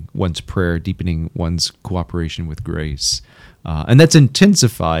 deepening one's prayer, deepening one's cooperation with grace. And that's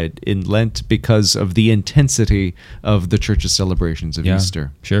intensified in Lent because of the intensity of the Church's celebrations of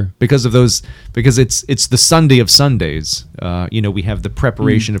Easter. Sure. Because of those, because it's the Sunday of Sundays. We have the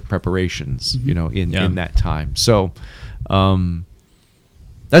preparation of preparations. In that time. So,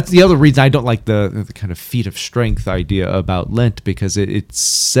 that's the other reason I don't like the kind of feat of strength idea about Lent, because it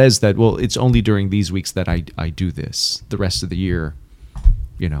says that, well, it's only during these weeks that I do this. The rest of the year,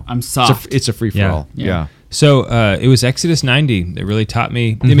 I'm soft. It's a free for all. Yeah. So it was Exodus 90 that really taught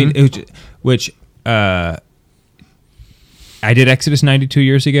me. I mean, I did Exodus 90 2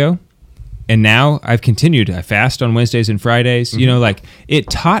 years ago, and now I've continued. I fast on Wednesdays and Fridays. Like it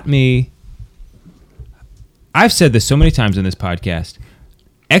taught me. I've said this so many times in this podcast.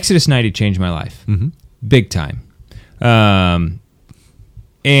 Exodus 90 changed my life, big time. And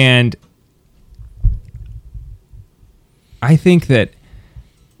I think that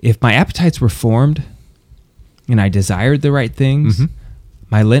if my appetites were formed and I desired the right things,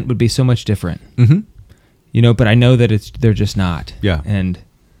 my Lent would be so much different. But I know that they're just not. Yeah. And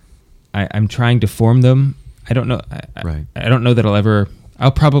I'm trying to form them. I don't know. I don't know that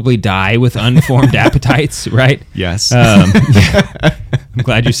I'll probably die with unformed appetites, right? Yes. I'm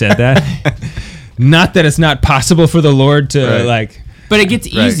glad you said that. Not that it's not possible for the Lord to But it gets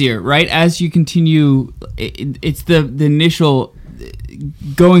easier, right? As you continue, it's the initial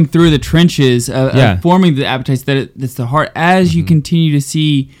going through the trenches of forming the appetites that's the heart. As you continue to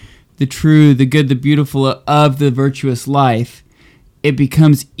see the true, the good, the beautiful of the virtuous life, it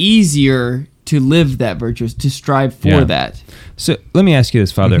becomes easier to live that virtuous, to strive for that. So let me ask you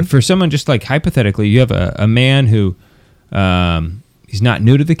this, Father. For someone just like hypothetically, you have a man who he's not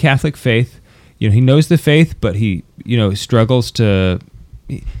new to the Catholic faith. He knows the faith, but he struggles to.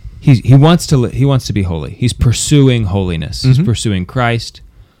 He wants to be holy. He's pursuing holiness. He's pursuing Christ.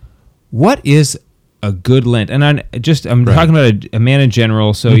 What is a good Lent? And I'm talking about a man in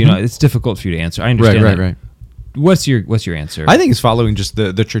general. So it's difficult for you to answer. I understand that. Right. what's your answer? I think it's following just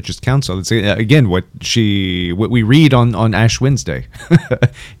the church's counsel. It's again what we read on Ash Wednesday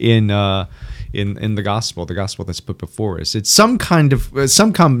in the gospel that's put before us. It's some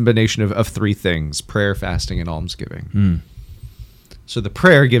combination of three things: prayer, fasting, and almsgiving. So the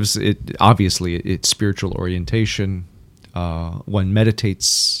prayer gives it obviously its spiritual orientation. One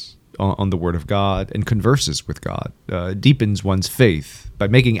meditates on the Word of God and converses with God, deepens one's faith by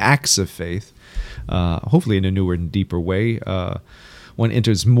making acts of faith. Hopefully in a newer and deeper way, one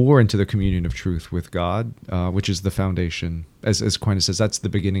enters more into the communion of truth with God, which is the foundation. As Aquinas says, that's the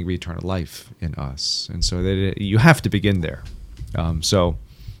beginning of eternal life in us. And so you have to begin there. So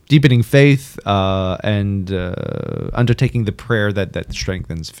deepening faith and undertaking the prayer that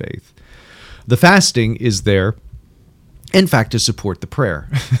strengthens faith. The fasting is there, in fact, to support the prayer,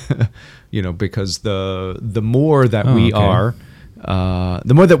 because the more that we are,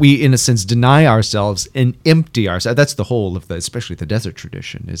 the more that we, in a sense, deny ourselves and empty ourselves. That's the whole of especially the desert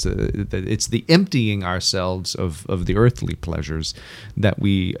tradition. It's the emptying ourselves of the earthly pleasures that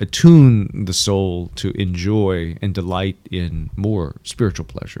we attune the soul to enjoy and delight in more spiritual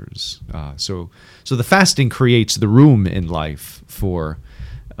pleasures. So the fasting creates the room in life for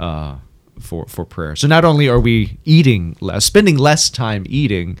prayer. So not only are we eating less, spending less time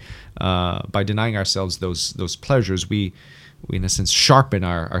eating by denying ourselves those pleasures, we in a sense sharpen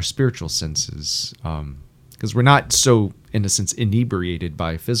our spiritual senses, because we're not so, in a sense, inebriated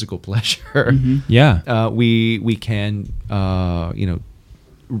by physical pleasure. We can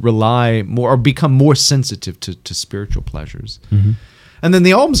rely more or become more sensitive to spiritual pleasures. And then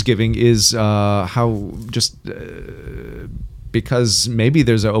the almsgiving is how just because maybe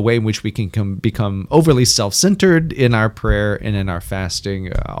there's a way in which we can become overly self-centered in our prayer and in our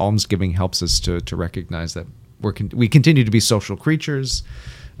fasting. Almsgiving helps us to recognize that we continue to be social creatures,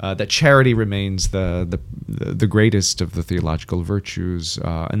 that charity remains the greatest of the theological virtues,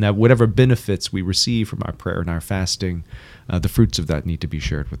 and that whatever benefits we receive from our prayer and our fasting, the fruits of that need to be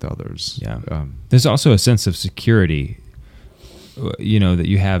shared with others. There's also a sense of security, that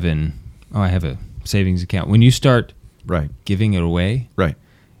you have in, I have a savings account. When you start giving it away, like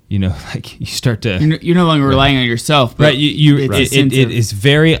you start to... You're no longer relying on yourself. But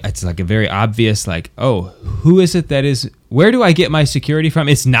it's like a very obvious, like, oh, who is it that is... Where do I get my security from?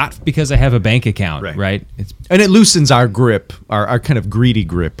 It's not because I have a bank account, right? And it loosens our grip, our kind of greedy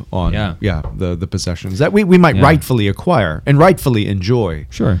grip on the possessions that we might rightfully acquire and rightfully enjoy.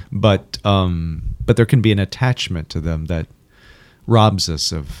 Sure. But there can be an attachment to them that robs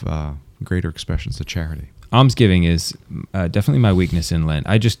us of greater expressions of charity. Almsgiving is definitely my weakness in Lent.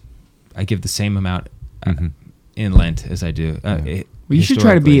 I give the same amount in Lent as I do. You should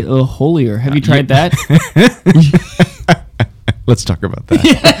try to be a little holier. Have you tried that? Let's talk about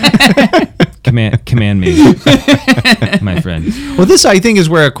that. Command me, my friend. Well, this I think is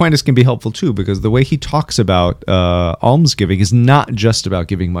where Aquinas can be helpful too, because the way he talks about almsgiving is not just about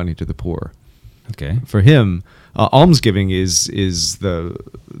giving money to the poor. Okay. For him, almsgiving is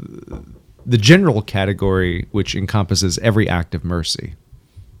the general category which encompasses every act of mercy.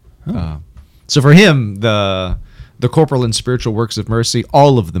 So for him, the corporal and spiritual works of mercy,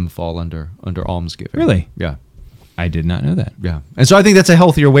 all of them fall under almsgiving. Really? Yeah. I did not know that. Yeah. And so I think that's a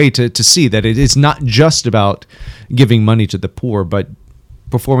healthier way to see that it's not just about giving money to the poor, but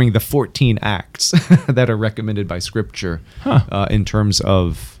performing the 14 acts that are recommended by Scripture in terms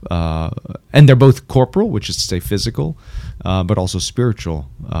of, and they're both corporal, which is to say physical, but also spiritual.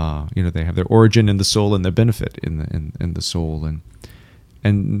 They have their origin in the soul and their benefit in the soul,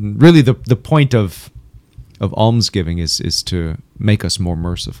 and really the point of almsgiving is to make us more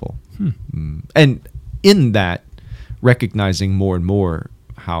merciful, and in that recognizing more and more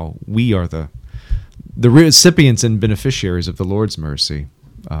how we are the recipients and beneficiaries of the Lord's mercy.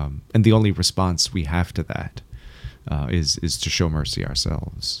 And the only response we have to that is to show mercy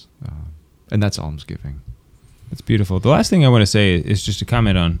ourselves. And that's almsgiving. That's beautiful. The last thing I want to say is just a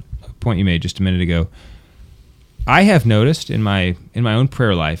comment on a point you made just a minute ago. I have noticed in my own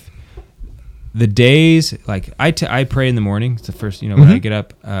prayer life, the days, like I pray in the morning. It's the first, when I get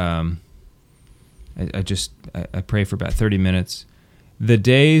up, I pray for about 30 minutes. The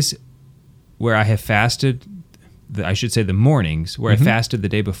days where I have fasted, I should say the mornings where I fasted the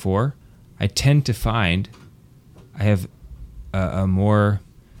day before, I tend to find I have a more...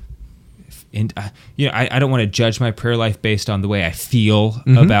 I don't want to judge my prayer life based on the way I feel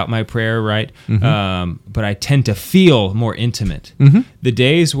about my prayer, right? But I tend to feel more intimate. The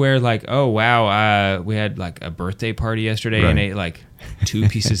days where, like, oh wow, we had like a birthday party yesterday and ate like 2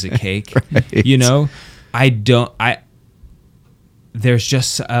 pieces of cake. there's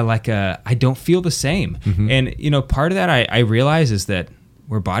just I don't feel the same. And, part of that I realize is that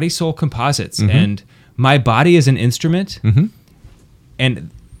we're body soul composites, and my body is an instrument,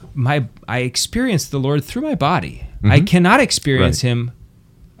 and I experience the Lord through my body. I cannot experience him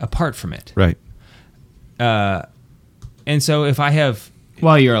apart from it. Right. And so if I have,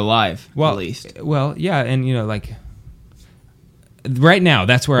 while you're alive, at least. Well, yeah, and right now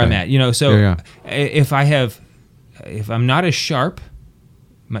that's where I'm at. So if I'm not as sharp,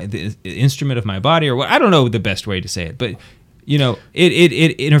 the instrument of my body, or what, I don't know the best way to say it, but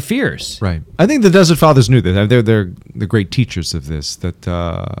it interferes. Right. I think the Desert Fathers knew that. They're the great teachers of this. That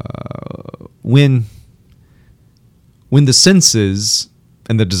when the senses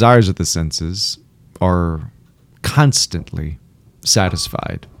and the desires of the senses are constantly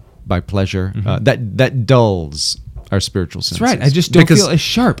satisfied by pleasure, that dulls our spiritual senses. That's right. I just don't feel as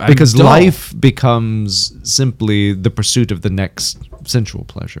sharp. Because life becomes simply the pursuit of the next sensual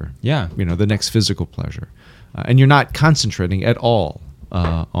pleasure. Yeah. The next physical pleasure. And you're not concentrating at all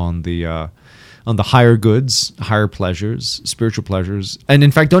on the higher goods, higher pleasures, spiritual pleasures, and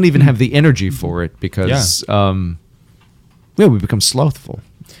in fact don't even have the energy for it because we become slothful.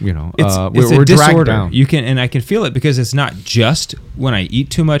 It's we're a disorder. dragged down. I can feel it because it's not just when I eat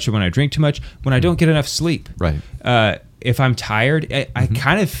too much or when I drink too much. When I don't get enough sleep, Right. If I'm tired, I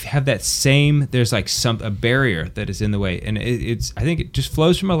kind of have that same. There's like a barrier that is in the way, and I think it just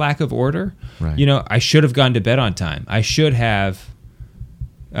flows from a lack of order. Right. I should have gone to bed on time. I should have.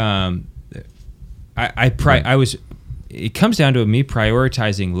 It comes down to me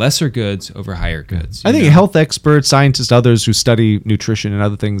prioritizing lesser goods over higher goods. I think health experts, scientists, others who study nutrition and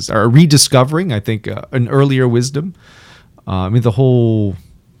other things are rediscovering, I think, an earlier wisdom. The whole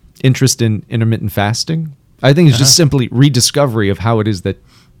interest in intermittent fasting, I think, is just simply rediscovery of how it is that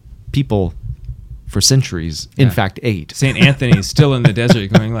people for centuries, in fact, ate. St. Anthony's still in the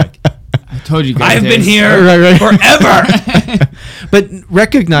desert going like, I told you guys. I've been here forever. But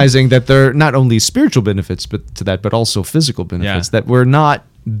recognizing that there are not only spiritual benefits but also physical benefits, that we're not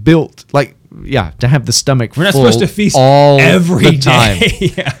built to have the stomach full. We're not supposed to feast all every the time.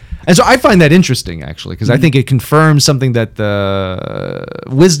 day. And so I find that interesting, actually, because I think it confirms something that the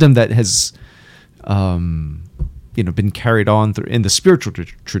wisdom that has been carried on in the spiritual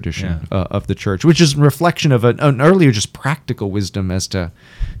tradition of the church, which is a reflection of an earlier just practical wisdom as to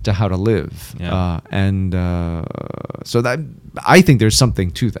how to live. So that I think there's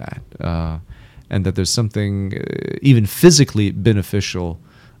something to that, and that there's something even physically beneficial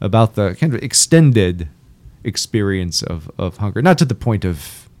about the kind of extended experience of hunger, not to the point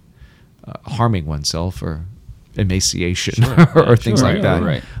of harming oneself or emaciation or things like that,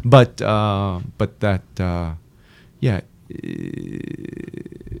 right. But that.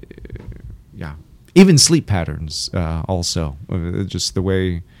 Even sleep patterns also, just the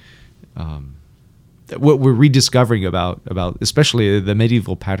way what we're rediscovering about especially the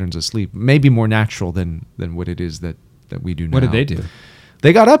medieval patterns of sleep may be more natural than what it is that we do now. What did they do?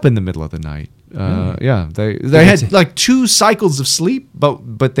 They got up in the middle of the night. They had like 2 cycles of sleep,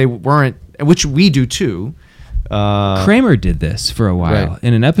 but they weren't, which we do too. Kramer did this for a while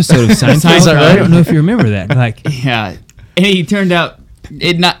in an episode of Seinfeld. Is that right? I don't know if you remember that. And he turned out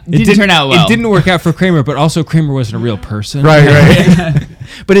didn't turn out well. It didn't work out for Kramer, but also Kramer wasn't a real person. Right.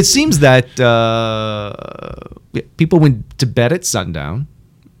 But it seems that people went to bed at sundown.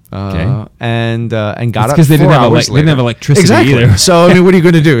 And got up because they didn't have they didn't have electricity either. So what are you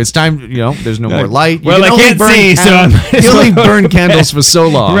going to do? It's time. There's no more light. Well, I can't see, so you only burn candles for so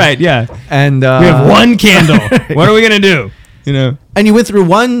long. Right? Yeah. And we have one candle. What are we going to do? And you went through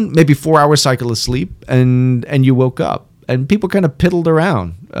one maybe 4-hour cycle of sleep, and you woke up, and people kind of piddled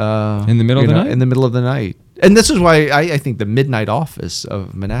around in the middle of the night. In the middle of the night. And this is why I think the midnight office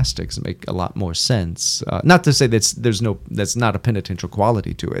of monastics make a lot more sense. Not to say that's not a penitential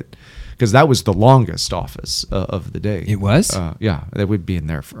quality to it, because that was the longest office of the day. It was? They would be in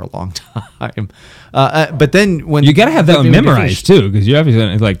there for a long time. But then when you got to have that one memorized too, because you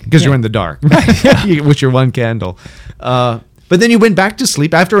obviously because you're in the dark, with your one candle. But then you went back to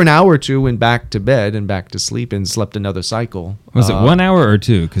sleep. After an hour or two, went back to bed and back to sleep and slept another cycle. Was it 1 hour or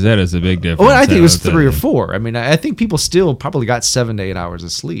 2? Because that is a big difference. Well, I think it was 3 or 4. I mean, I think people still probably got 7 to 8 hours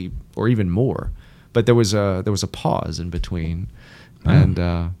of sleep, or even more. But there was a pause in between, and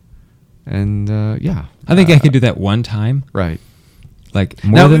I think I could do that one time. Right.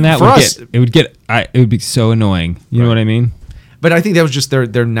 More than that it would be so annoying. You know what I mean? But I think that was just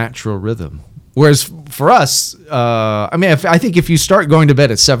their natural rhythm. Whereas for us, I think if you start going to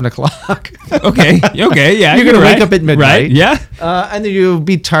bed at 7 o'clock, okay, yeah, you're gonna wake up at midnight, right? Yeah, and then you'll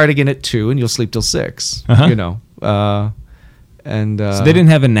be tired again at 2, and you'll sleep till 6. And So they didn't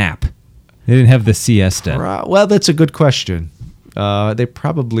have a nap. They didn't have the siesta. Well, that's a good question. They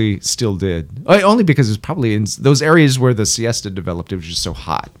probably still did. Only because it's probably in those areas where the siesta developed. It was just so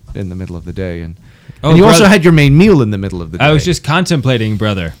hot in the middle of the day, and you also had your main meal in the middle of the day. I was just contemplating,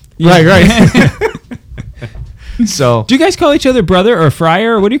 brother. Right. So, do you guys call each other brother or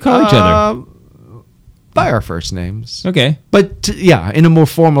friar? Or what do you call each other? By our first names. Okay. But in a more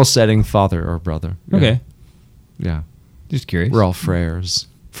formal setting, father or brother. Yeah. Okay. Yeah. Just curious. We're all friars.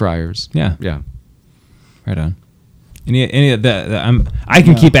 Yeah. Yeah. Right on. Any of that? I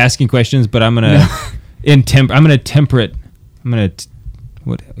can keep asking questions, but I'm gonna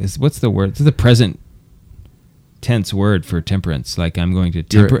what's the word? This is the present tense word for temperance. Like I'm going to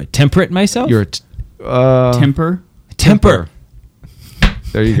temperate myself. You're Temper.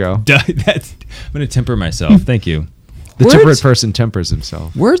 There you go. I'm going to temper myself. Thank you. The temperate person tempers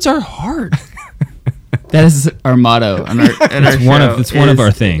himself. Words are hard. That is our motto. It's one of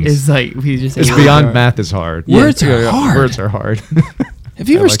our things. It's like we just. It's beyond math is hard. Words are hard. Words are hard. Have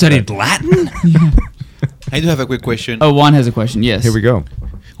you ever studied Latin? I do have a quick question. Oh, Juan has a question. Yes. Here we go.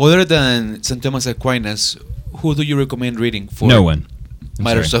 Other than St. Thomas Aquinas, who do you recommend reading for? No one.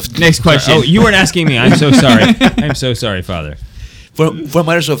 Matters of Next question. Oh, you weren't asking me. I'm so sorry. I'm so sorry, Father. For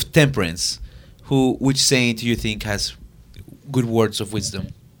matters of temperance, which saint do you think has good words of wisdom?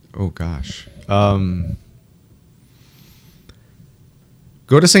 Oh gosh. Go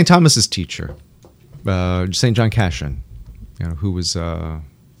to St. Thomas's teacher, St. John Cassian, who was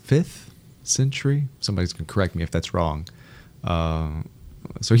 5th century. Somebody can correct me if that's wrong.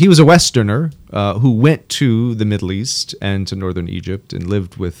 So he was a Westerner who went to the Middle East and to northern Egypt and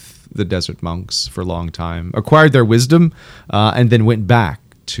lived with the desert monks for a long time, acquired their wisdom, and then went back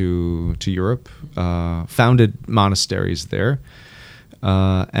to Europe, founded monasteries there,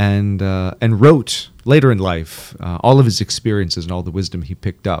 and wrote later in life all of his experiences and all the wisdom he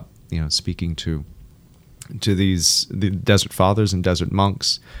picked up, speaking to the desert fathers and desert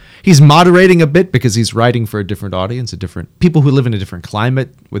monks. He's moderating a bit because he's writing for a different audience, different people who live in a different climate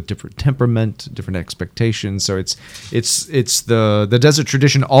with different temperament, different expectations. So it's the desert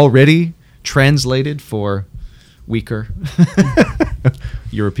tradition already translated for weaker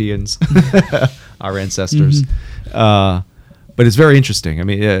Europeans, our ancestors. But it's very interesting. I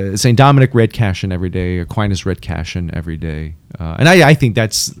mean, St. Dominic read Cassian every day. Aquinas read Cassian every day. And I think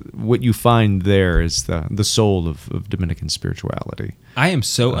that's what you find there is the soul of Dominican spirituality. I am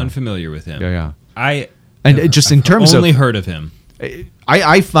so unfamiliar with him. Yeah. I've only heard of him.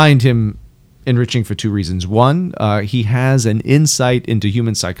 I find him enriching for two reasons. One, he has an insight into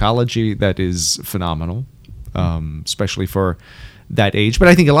human psychology that is phenomenal, especially for that age. But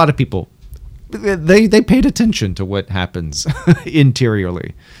I think a lot of people, they paid attention to what happens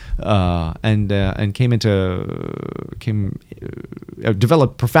interiorly, and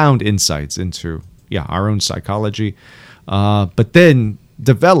developed profound insights into our own psychology, but then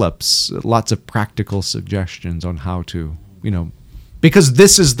develops lots of practical suggestions on how to because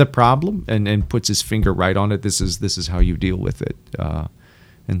this is the problem, and puts his finger right on it. This is how you deal with it.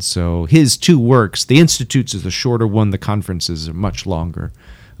 And so his two works, the Institutes is the shorter one, the Conferences are much longer.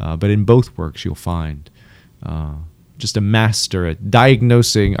 But in both works, you'll find just a master at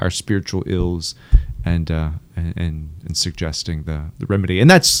diagnosing our spiritual ills and suggesting the remedy. And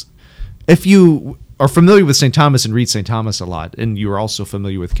that's, if you are familiar with St. Thomas and read St. Thomas a lot, and you're also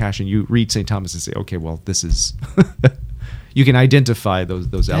familiar with Cassian, you read St. Thomas and say, okay, well, this is... you can identify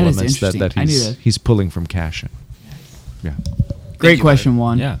those elements that he's pulling from Cassian. Yeah. Great question,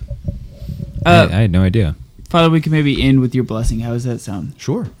 Juan. Yeah. I had no idea. Father, we can maybe end with your blessing. How does that sound?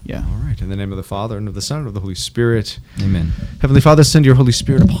 Sure. Yeah. All right. In the name of the Father, and of the Son, and of the Holy Spirit. Amen. Heavenly Father, send your Holy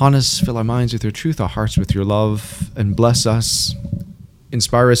Spirit upon us. Fill our minds with your truth, our hearts with your love, and bless us.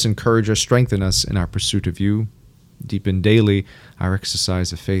 Inspire us, encourage us, strengthen us in our pursuit of you. Deepen daily our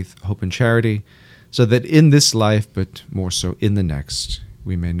exercise of faith, hope, and charity, so that in this life, but more so in the next,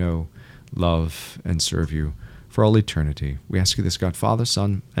 we may know, love, and serve you for all eternity. We ask you this, God, Father,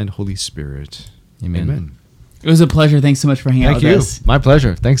 Son, and Holy Spirit. Amen. Amen. It was a pleasure. Thanks so much for hanging out with us. My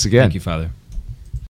pleasure. Thanks again. Thank you, Father.